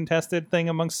hotly contested thing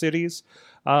among cities.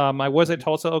 I was at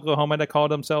Tulsa, Oklahoma, that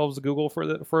called themselves Google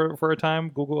for a time,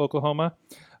 Google Oklahoma.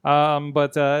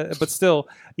 But still,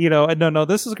 no,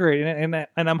 this is great, and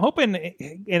I'm hoping.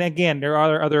 And again, there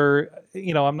are other,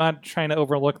 I'm not trying to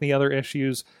overlook the other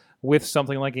issues with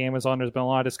something like Amazon. There's been a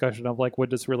lot of discussion of like, would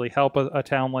this really help a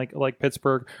town like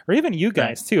Pittsburgh, or even you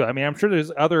guys too? I mean, I'm sure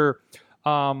there's other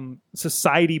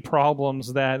society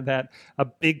problems that a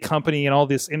big company and all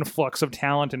this influx of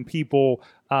talent and people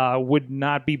would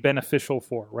not be beneficial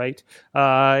for, right?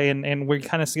 And we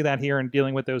kind of see that here and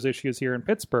dealing with those issues here in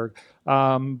Pittsburgh.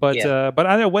 But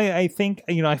either way, I think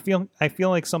I feel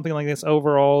like something like this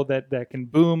overall that can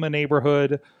boom a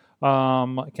neighborhood,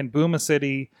 can boom a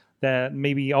city that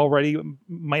maybe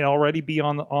might already be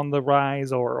on the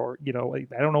rise, or I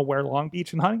don't know where Long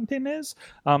Beach and Huntington is.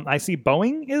 I see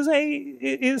Boeing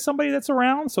is somebody that's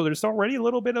around, so there's already a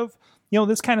little bit of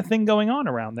this kind of thing going on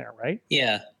around there, right?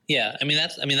 Yeah. I mean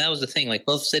that was the thing. Like,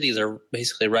 both cities are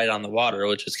basically right on the water,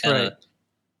 which is kind of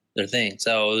their thing.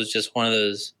 So it was just one of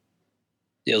those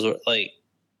deals where, like,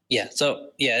 yeah. So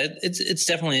yeah, it's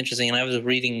definitely interesting, and I was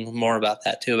reading more about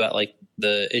that too, about like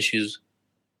the issues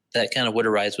that kind of would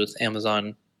arise with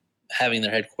Amazon having their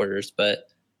headquarters. But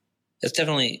it's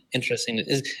definitely interesting.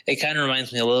 It kind of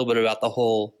reminds me a little bit about the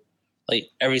whole, like,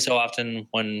 every so often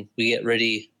when we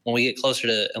get closer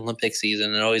to Olympic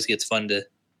season, it always gets fun to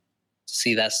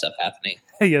see that stuff happening.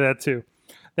 Yeah,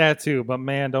 that too. But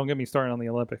man, don't get me started on the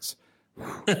Olympics.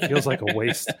 Feels like a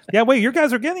waste. Yeah, wait, you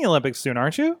guys are getting the Olympics soon,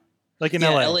 aren't you? Like in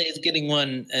Yeah, LA? LA is getting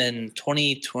one in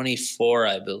 2024,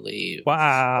 I believe.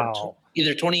 Wow.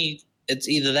 It's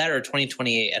either that or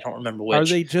 2028. I don't remember which.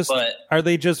 Are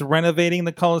they just renovating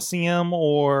the Coliseum,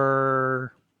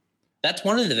 or that's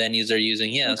one of the venues they're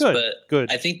using, yes. Oh, but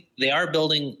good. I think they're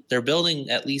building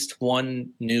at least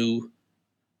one new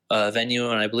venue,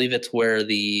 and I believe it's where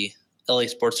the LA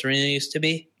Sports Arena used to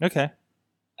be. Okay.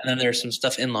 And then there's some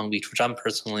stuff in Long Beach, which I'm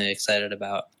personally excited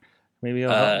about. Maybe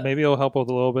it'll help with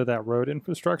a little bit of that road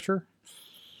infrastructure.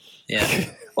 Yeah.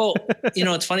 Well,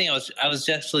 it's funny. I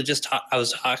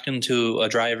was talking to a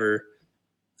driver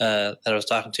that I was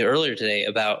talking to earlier today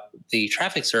about the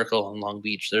traffic circle in Long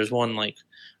Beach. There's one like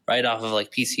right off of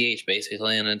like PCH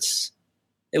basically, and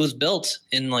it was built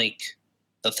in like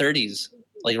the 30s,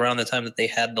 like around the time that they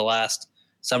had the last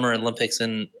Summer Olympics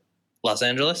in Los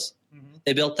Angeles. Mm-hmm.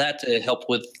 They built that to help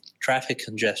with traffic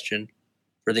congestion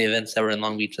for the events that were in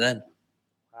Long Beach then.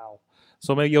 Wow.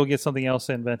 So maybe you'll get something else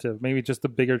inventive. Maybe just a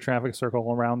bigger traffic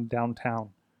circle around downtown.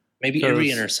 Maybe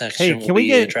every intersection. Hey, can we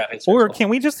get traffic circle. Or can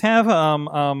we just have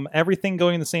everything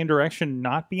going in the same direction,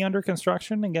 not be under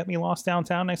construction, and get me lost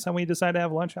downtown next time we decide to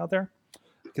have lunch out there?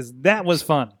 Because that was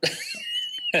fun.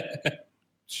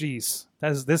 Jeez,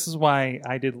 this is why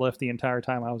I did Lyft the entire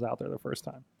time I was out there the first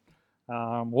time.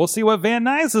 We'll see what Van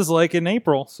Nuys is like in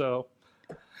April. So,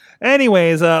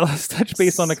 anyways, let's touch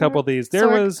base on a couple of these.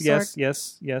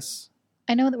 Yes.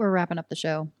 I know that we're wrapping up the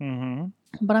show,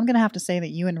 but I'm going to have to say that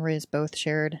you and Riz both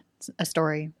shared a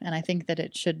story, and I think that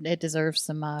it deserves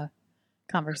some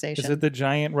conversation. Is it the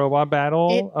giant robot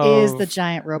battle? It is the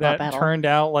giant robot battle. That turned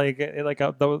out like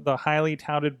the highly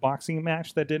touted boxing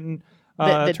match that didn't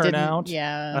turn out.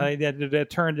 Yeah. That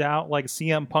turned out like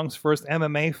CM Punk's first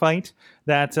MMA fight.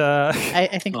 That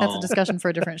I think that's a discussion for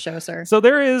a different show, sir. So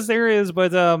there is,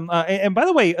 but and by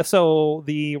the way, so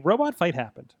the robot fight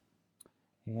happened,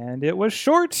 and it was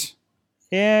short,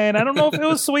 and I don't know if it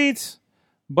was sweet,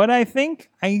 but I think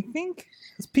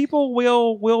people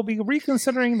will be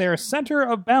reconsidering their center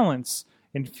of balance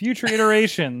in future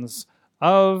iterations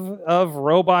of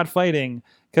robot fighting,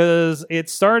 because it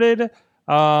started.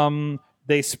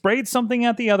 They sprayed something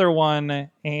at the other one,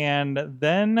 and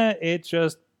then it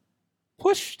just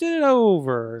pushed it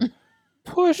over.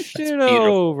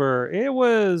 Over. It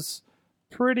was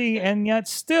pretty, and yet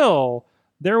still,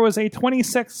 there was a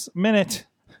 26-minute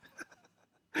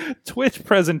Twitch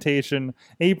presentation,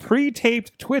 a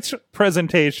pre-taped Twitch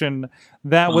presentation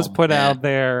that was put out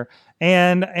there.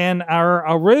 And our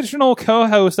original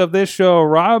co-host of this show,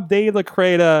 Rob De La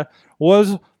Creta,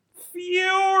 was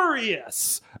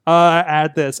furious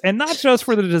at this, and not just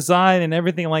for the design and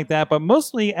everything like that, but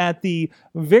mostly at the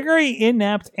very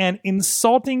inept and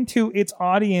insulting to its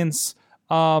audience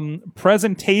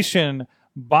presentation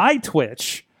by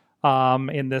Twitch,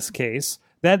 in this case,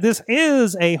 that this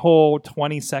is a whole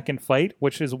 20-second fight,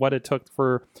 which is what it took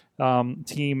for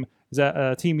Team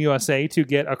USA to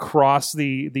get across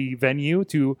the venue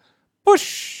to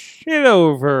push it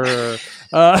over.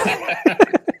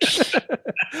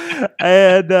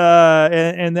 And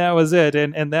that was it.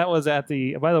 And that was at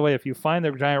the. By the way, if you find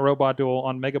the giant robot duel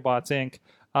on Megabots Inc.,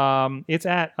 it's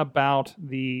at about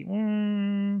the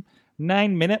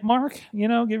 9-minute mark.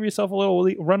 Give yourself a little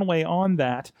runway on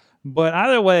that. But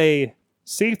either way,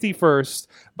 safety first.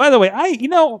 By the way, I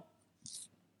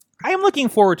am looking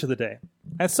forward to the day.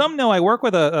 As some know, I work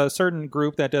with a certain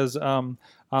group that does SAE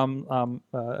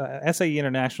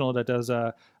International, that does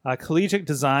collegiate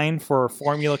design for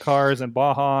Formula cars and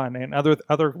Baja and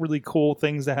other really cool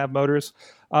things that have motors.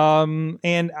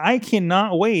 And I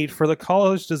cannot wait for the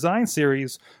college design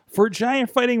series for giant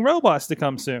fighting robots to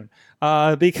come soon,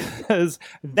 because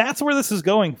that's where this is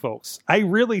going, folks. I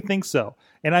really think so.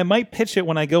 And I might pitch it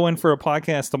when I go in for a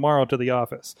podcast tomorrow to the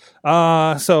office.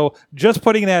 So just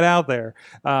putting that out there.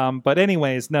 But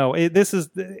anyways, no, this is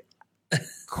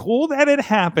cool that it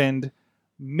happened.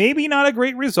 Maybe not a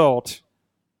great result.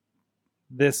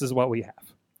 This is what we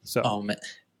have. So, oh man,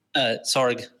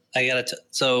 Sorg,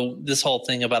 so this whole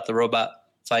thing about the robot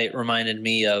fight reminded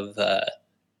me of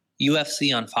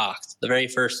UFC on Fox, the very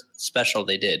first special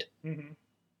they did. Mm-hmm. And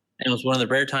it was one of the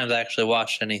rare times I actually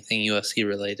watched anything UFC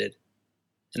related.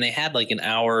 And they had like an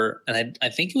hour, and I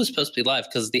think it was supposed to be live,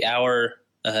 because the hour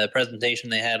presentation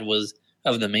they had was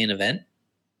of the main event,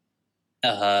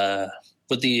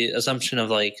 with the assumption of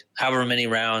like however many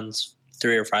rounds,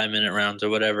 3 or 5 minute rounds or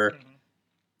whatever. Mm-hmm.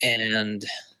 And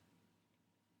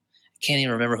I can't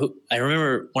even remember who. I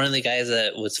remember one of the guys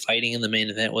that was fighting in the main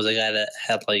event was a guy that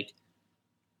had like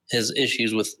his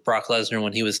issues with Brock Lesnar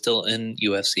when he was still in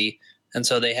UFC. And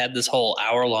so they had this whole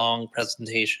hour-long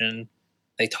presentation.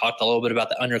 They talked a little bit about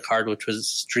the undercard, which was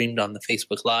streamed on the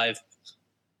Facebook Live.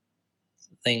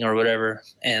 thing or whatever,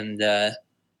 and it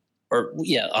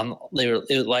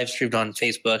was live streamed on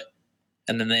Facebook,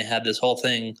 and then they had this whole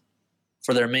thing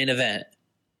for their main event,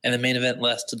 and the main event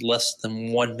lasted less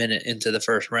than 1 minute into the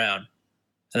first round,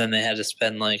 and then they had to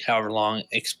spend like however long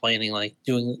explaining, like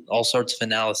doing all sorts of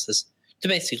analysis to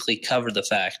basically cover the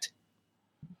fact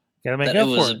Gotta make that up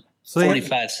it for was it. So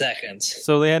 45 seconds.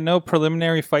 So they had no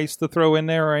preliminary fights to throw in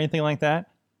there or anything like that?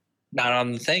 Not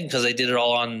on the thing, because they did it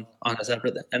all on a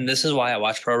separate thing. And this is why I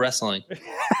watch pro wrestling.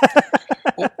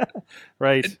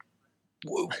 Right.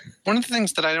 One of the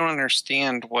things that I don't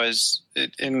understand was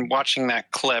in watching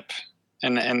that clip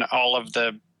and all of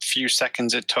the few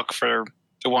seconds it took for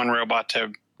the one robot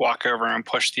to walk over and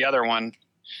push the other one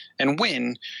and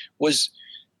win was,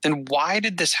 then why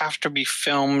did this have to be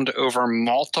filmed over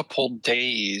multiple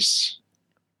days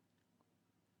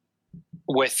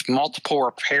with multiple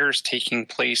repairs taking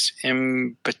place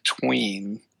in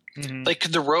between? Mhm. Like,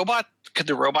 could the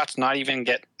robots not even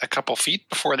get a couple feet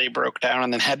before they broke down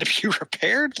and then had to be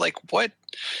repaired? Like, what?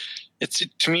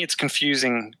 To me, it's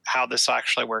confusing how this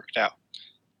actually worked out.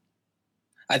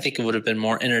 I think it would have been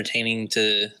more entertaining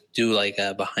to do like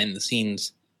a behind the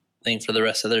scenes thing for the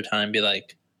rest of their time. Be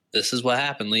like, this is what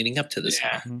happened leading up to this.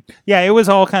 Yeah. Yeah, it was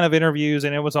all kind of interviews,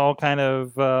 and it was all kind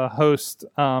of host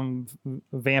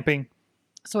vamping.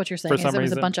 So what you're saying For is some it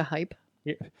was reason. a bunch of hype.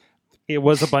 It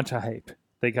was a bunch of hype.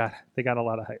 They got a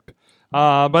lot of hype.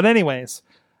 But anyways,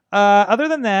 other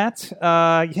than that,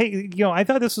 hey, I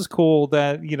thought this was cool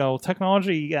that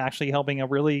technology actually helping a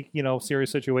really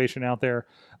serious situation out there.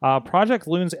 Project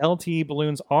Loon's LTE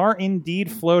balloons are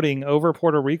indeed floating over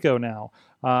Puerto Rico now.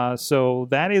 So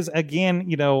that is again,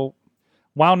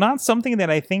 while not something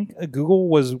that I think Google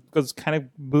was kind of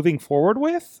moving forward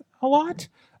with a lot.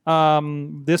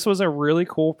 This was a really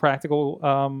cool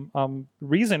practical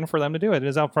reason for them to do it. It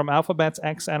is out from Alphabet's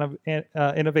X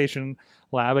Innovation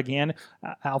Lab. Again,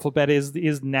 Alphabet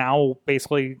is now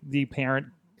basically the parent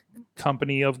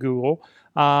company of Google.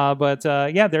 But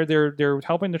they're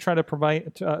helping to try to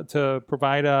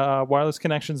provide wireless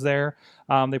connections there.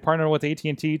 They partnered with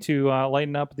AT&T to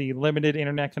lighten up the limited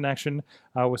internet connection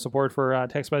with support for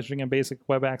text messaging and basic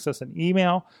web access and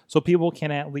email, so people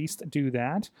can at least do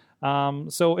that.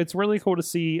 So it's really cool to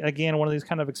see, again, one of these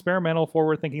kind of experimental,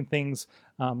 forward-thinking things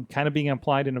kind of being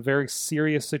applied in a very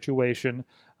serious situation.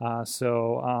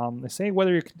 So they say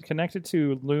whether you're connected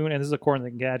to Loon, and this is according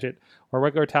to the gadget, or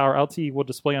regular tower, LTE will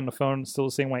display on the phone still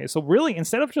the same way. So really,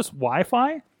 instead of just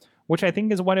Wi-Fi, which I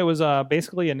think is what it was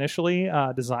basically initially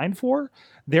designed for,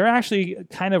 they're actually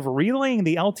kind of relaying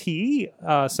the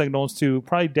LTE signals to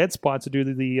probably dead spots to do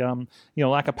the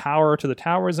lack of power to the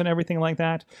towers and everything like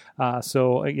that.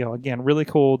 So again, really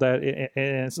cool that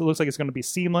it looks like it's going to be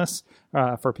seamless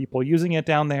for people using it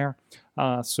down there.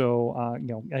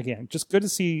 Again, just good to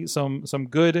see some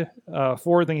good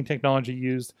forward-thinking technology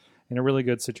used in a really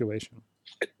good situation.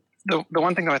 The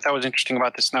one thing that I thought was interesting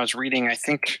about this, and I was reading, I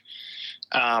think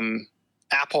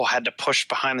Apple had to push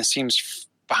behind the scenes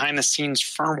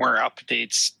firmware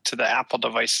updates to the Apple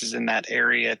devices in that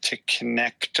area to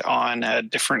connect on a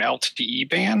different LTE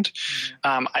band.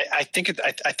 Mm-hmm.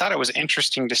 I thought it was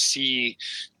interesting to see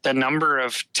the number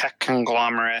of tech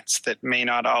conglomerates that may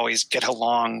not always get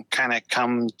along kind of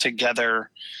come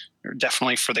together,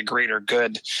 definitely for the greater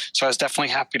good. So I was definitely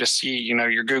happy to see,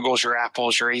 your Googles, your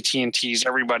Apples, your AT&Ts,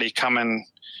 everybody coming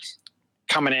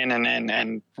in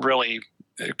and really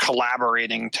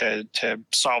collaborating to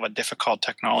solve a difficult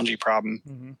technology problem.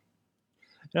 Mm-hmm.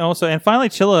 And finally,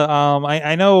 Chilla,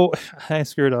 I know I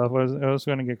screwed up. I was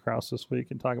going to get Kraus this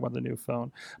week and talk about the new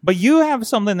phone, but you have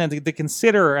something to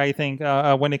consider, I think,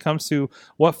 when it comes to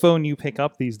what phone you pick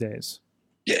up these days.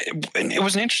 Yeah, and it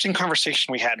was an interesting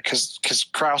conversation we had because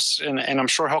Kraus, and I'm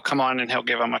sure he'll come on and he'll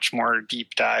give a much more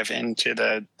deep dive into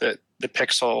the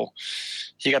Pixel.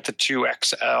 He got the 2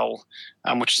 XL,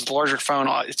 which is the larger phone.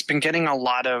 It's been getting a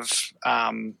lot of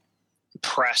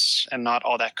press and not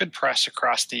all that good press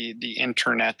across the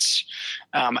internets,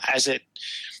 as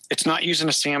it's not using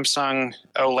a Samsung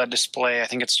OLED display. I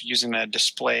think it's using a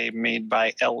display made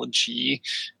by LG.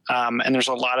 And there's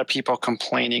a lot of people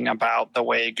complaining about the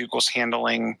way Google's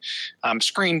handling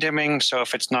screen dimming. So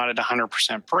if it's not at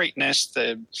 100% brightness,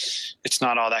 it's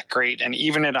not all that great. And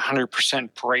even at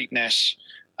 100% brightness,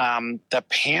 the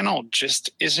panel just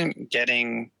isn't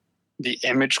getting the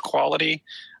image quality.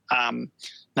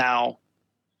 Now,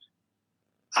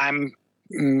 I'm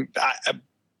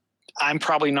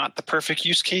probably not the perfect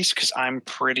use case because I'm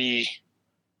pretty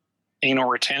anal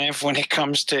retentive when it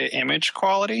comes to image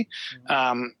quality.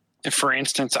 For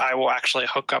instance, I will actually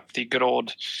hook up the good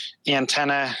old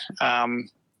antenna and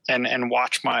and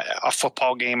watch a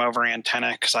football game over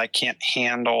antenna because I can't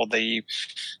handle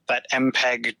that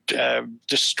MPEG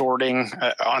distorting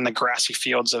on the grassy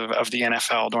fields of the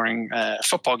NFL during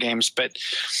football games. But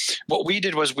what we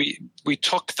did was we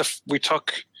took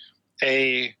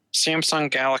a Samsung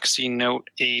Galaxy Note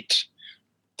 8,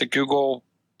 the Google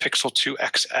Pixel 2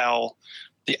 XL,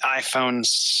 the iPhone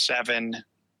 7,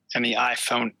 and the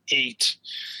iPhone 8.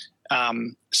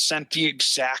 Sent the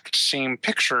exact same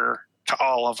picture to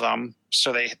all of them,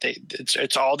 so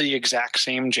it's all the exact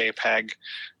same JPEG,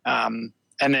 and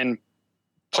then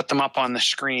put them up on the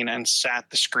screen and sat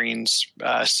the screens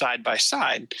side by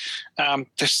side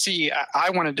to see. I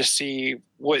wanted to see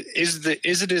is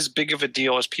it as big of a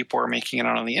deal as people are making it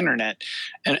on the internet,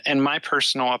 and my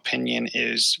personal opinion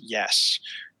is yes.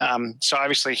 So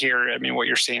obviously here, I mean, what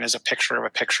you're seeing is a picture of a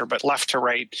picture, but left to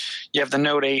right, you have the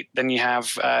Note 8, then you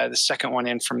have the second one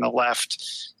in from the left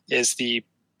is the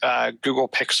Google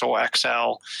Pixel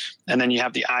XL, and then you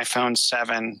have the iPhone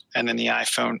 7 and then the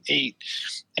iPhone 8.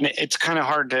 And it's kind of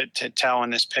hard to tell in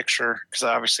this picture because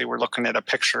obviously we're looking at a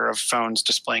picture of phones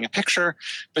displaying a picture.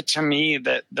 But to me,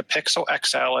 the Pixel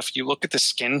XL, if you look at the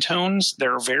skin tones,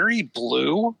 they're very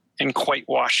blue and quite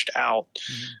washed out.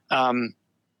 Mm-hmm.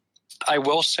 I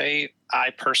will say I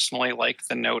personally like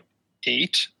the Note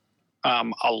 8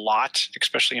 a lot,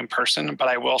 especially in person, but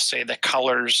I will say the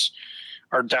colors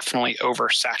are definitely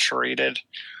oversaturated.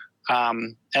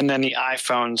 And then the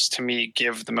iPhones, to me,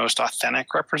 give the most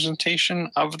authentic representation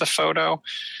of the photo.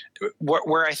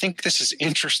 Where I think this is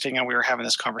interesting, and we were having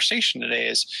this conversation today,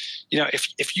 is,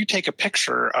 if you take a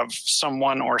picture of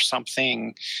someone or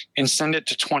something and send it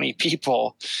to 20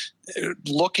 people,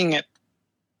 looking at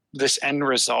this end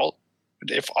result,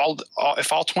 if all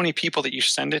 20 people that you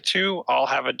send it to all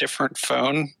have a different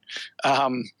phone,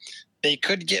 they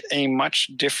could get a much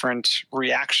different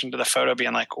reaction to the photo,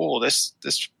 being like, "Oh, this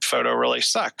photo really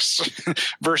sucks,"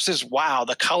 versus, "Wow,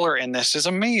 the color in this is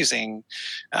amazing."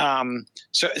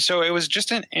 So it was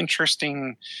just an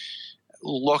interesting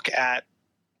look at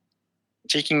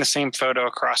taking the same photo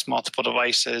across multiple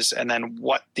devices and then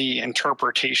what the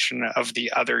interpretation of the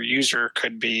other user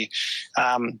could be.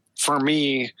 For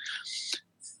me,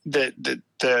 the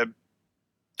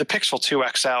Pixel 2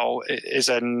 XL is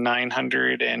a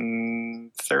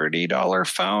 $930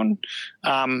 phone.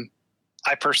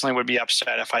 I personally would be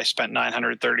upset if I spent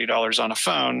 $930 on a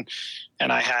phone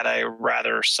and I had a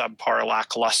rather subpar,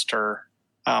 lackluster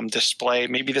display.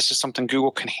 Maybe this is something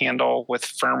Google can handle with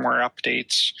firmware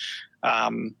updates.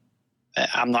 I'm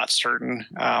not certain.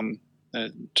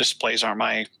 Displays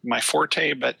aren't my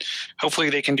forte, but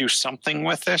hopefully they can do something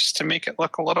with this to make it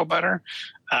look a little better.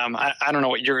 I don't know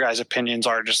what your guys' opinions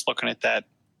are, just looking at that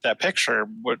picture,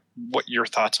 what your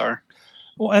thoughts are.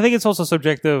 Well, I think it's also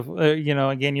subjective.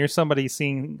 Again, you're somebody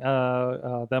seeing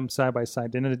them side by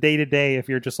side. And in a day-to-day, if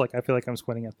you're just like, I feel like I'm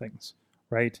squinting at things,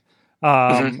 right?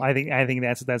 Mm-hmm. I think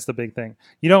that's the big thing.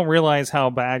 You don't realize how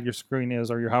bad your screen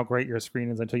is or how great your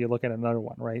screen is until you look at another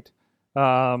one, right?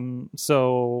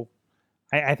 So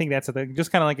I think that's a thing. Just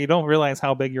kind of like you don't realize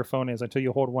how big your phone is until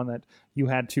you hold one that you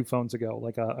had 2 phones ago,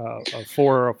 like a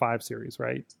 4 or a 5 series,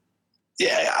 right?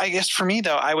 Yeah, I guess for me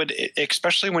though, I would,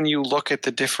 especially when you look at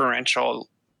the differential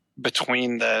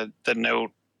between the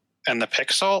Note and the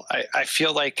Pixel, I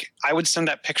feel like I would send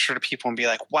that picture to people and be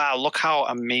like, "Wow, look how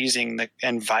amazing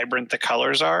and vibrant the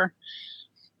colors are."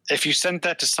 If you sent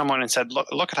that to someone and said,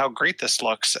 look at how great this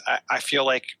looks, I feel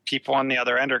like people on the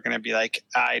other end are going to be like,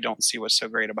 "I don't see what's so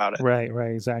great about it." Right,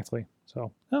 exactly.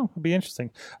 So, it'll be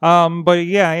interesting. But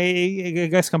yeah, I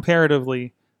guess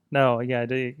comparatively, no, yeah,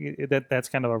 that's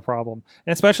kind of a problem.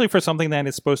 And especially for something that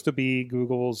is supposed to be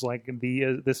Google's, like,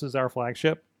 this is our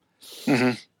flagship.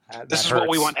 Mm-hmm. This is what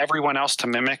we want everyone else to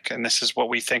mimic, and this is what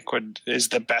we think is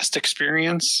the best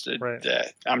experience. Right.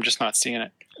 I'm just not seeing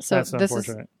it. So that's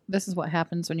unfortunate. This is what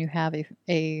happens when you have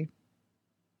a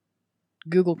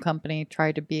Google company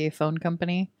try to be a phone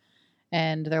company,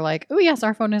 and they're like, "Oh yes,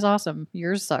 our phone is awesome.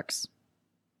 Yours sucks."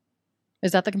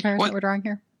 Is that the comparison we're drawing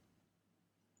here?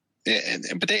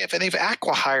 But they've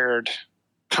acqui-hired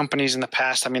companies in the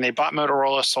past. I mean, they bought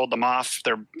Motorola, sold them off.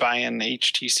 They're buying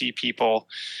HTC people.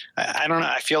 I don't know.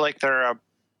 I feel like they're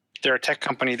a tech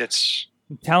company that's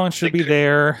talent should be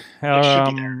there.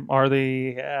 Are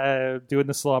they doing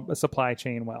the supply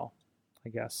chain well? I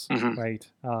guess, mm-hmm. Right?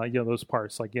 Those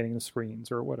parts like getting the screens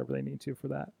or whatever they need to for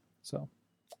that. So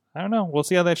I don't know. We'll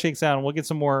see how that shakes out. And we'll get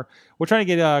some more. We'll try to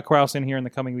get Kraus in here in the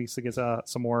coming weeks to get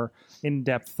some more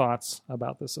in-depth thoughts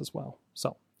about this as well.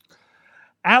 So,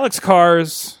 Alex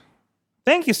Kars,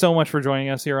 thank you so much for joining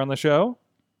us here on the show.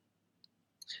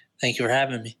 Thank you for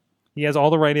having me. He has all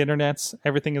the right internets.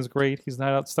 Everything is great. He's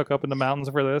not stuck up in the mountains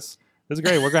for this. This is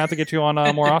great. We're going to have to get you on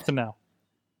more often now.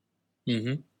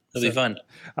 Mm-hmm. It'll be fun.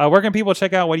 Where can people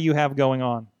check out what you have going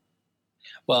on?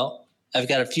 Well, I've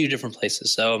got a few different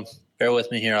places, so bear with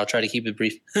me here. I'll try to keep it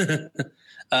brief. You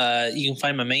can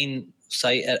find my main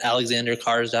site at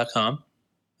alexandercars.com.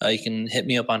 You can hit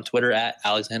me up on Twitter at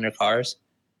alexandercars.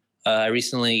 I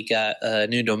recently got a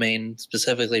new domain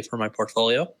specifically for my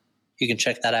portfolio. You can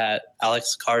check that at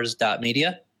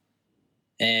alexcars.media.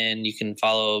 And you can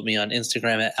follow me on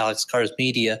Instagram at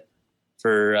alexcarsmedia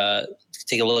for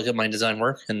take a look at my design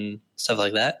work and stuff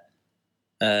like that.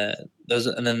 And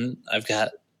then I've got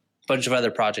a bunch of other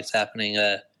projects happening.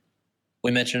 We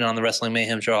mention on the Wrestling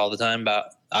Mayhem show all the time about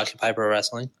Occupy Pro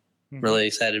Wrestling. Mm-hmm. Really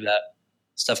excited about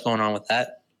stuff going on with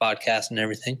that podcast and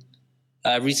everything.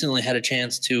 I recently had a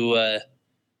chance to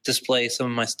display some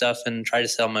of my stuff and try to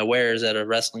sell my wares at a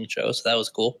wrestling show, so that was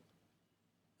cool.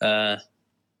 But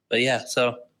yeah,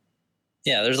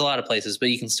 there's a lot of places, but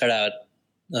you can start out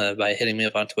by hitting me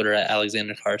up on Twitter at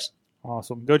AlexanderCars.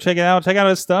 Awesome. Go check it out. Check out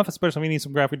his stuff, especially if you need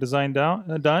some graphic design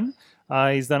done.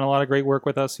 He's done a lot of great work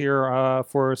with us here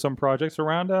for some projects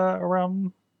around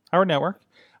our network.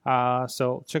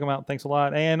 So check him out. Thanks a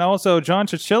lot. And also John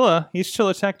Chichilla. He's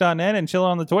chillatech.net and Chilla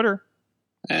on the Twitter.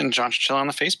 And John Chichilla on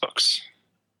the Facebooks.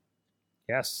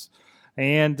 Yes.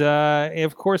 And,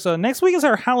 of course, next week is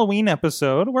our Halloween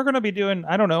episode. We're going to be doing,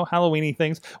 Halloween-y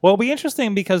things. Well, it'll be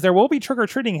interesting because there will be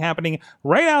trick-or-treating happening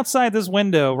right outside this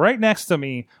window, right next to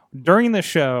me, during the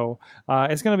show.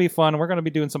 It's going to be fun. We're going to be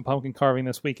doing some pumpkin carving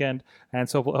this weekend. And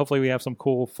so hopefully we have some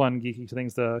cool, fun, geeky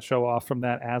things to show off from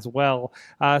that as well.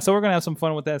 So we're going to have some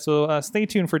fun with that. So stay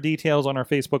tuned for details on our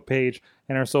Facebook page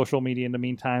and our social media in the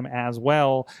meantime as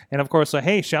well. And, of course,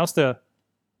 hey, shouts to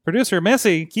producer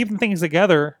Missy, keeping things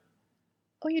together.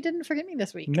 Oh, you didn't forget me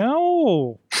this week.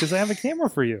 No, because I have a camera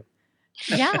for you.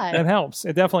 Yeah. It helps.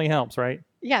 It definitely helps, right?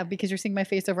 Yeah, because you're seeing my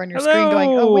face over on your Hello! screen going,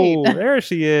 oh, wait. There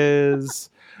she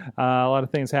is. A lot of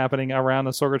things happening around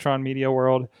the Sorgatron media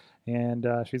world, and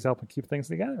she's helping keep things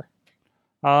together.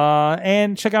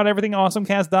 And check out everything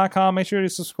awesomecast.com. Make sure to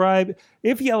subscribe.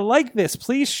 If you like this,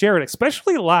 please share it,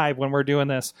 especially live when we're doing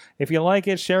this. If you like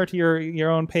it, share it to your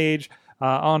own page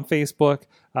on Facebook.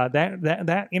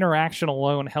 That interaction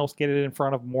alone helps get it in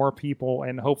front of more people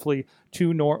and hopefully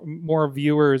more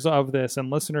viewers of this and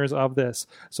listeners of this.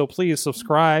 So please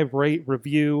subscribe, rate,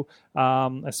 review,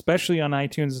 especially on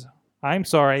iTunes. I'm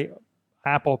sorry,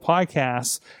 Apple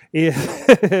Podcasts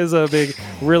is a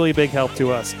really big help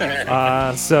to us.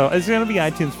 So it's going to be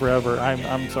iTunes forever.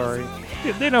 I'm sorry.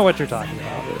 They know what you're talking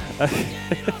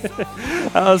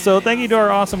about. So thank you to our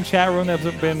awesome chat room that's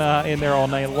been in there all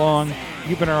night long.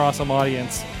 You've been our awesome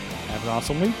audience. Have an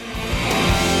awesome week.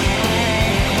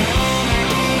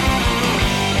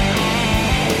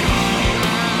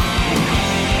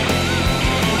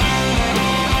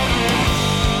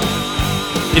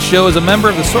 This show is a member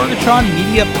of the Sorgatron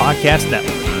Media Podcast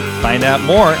Network. Find out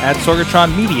more at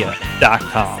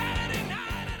sorgatronmedia.com.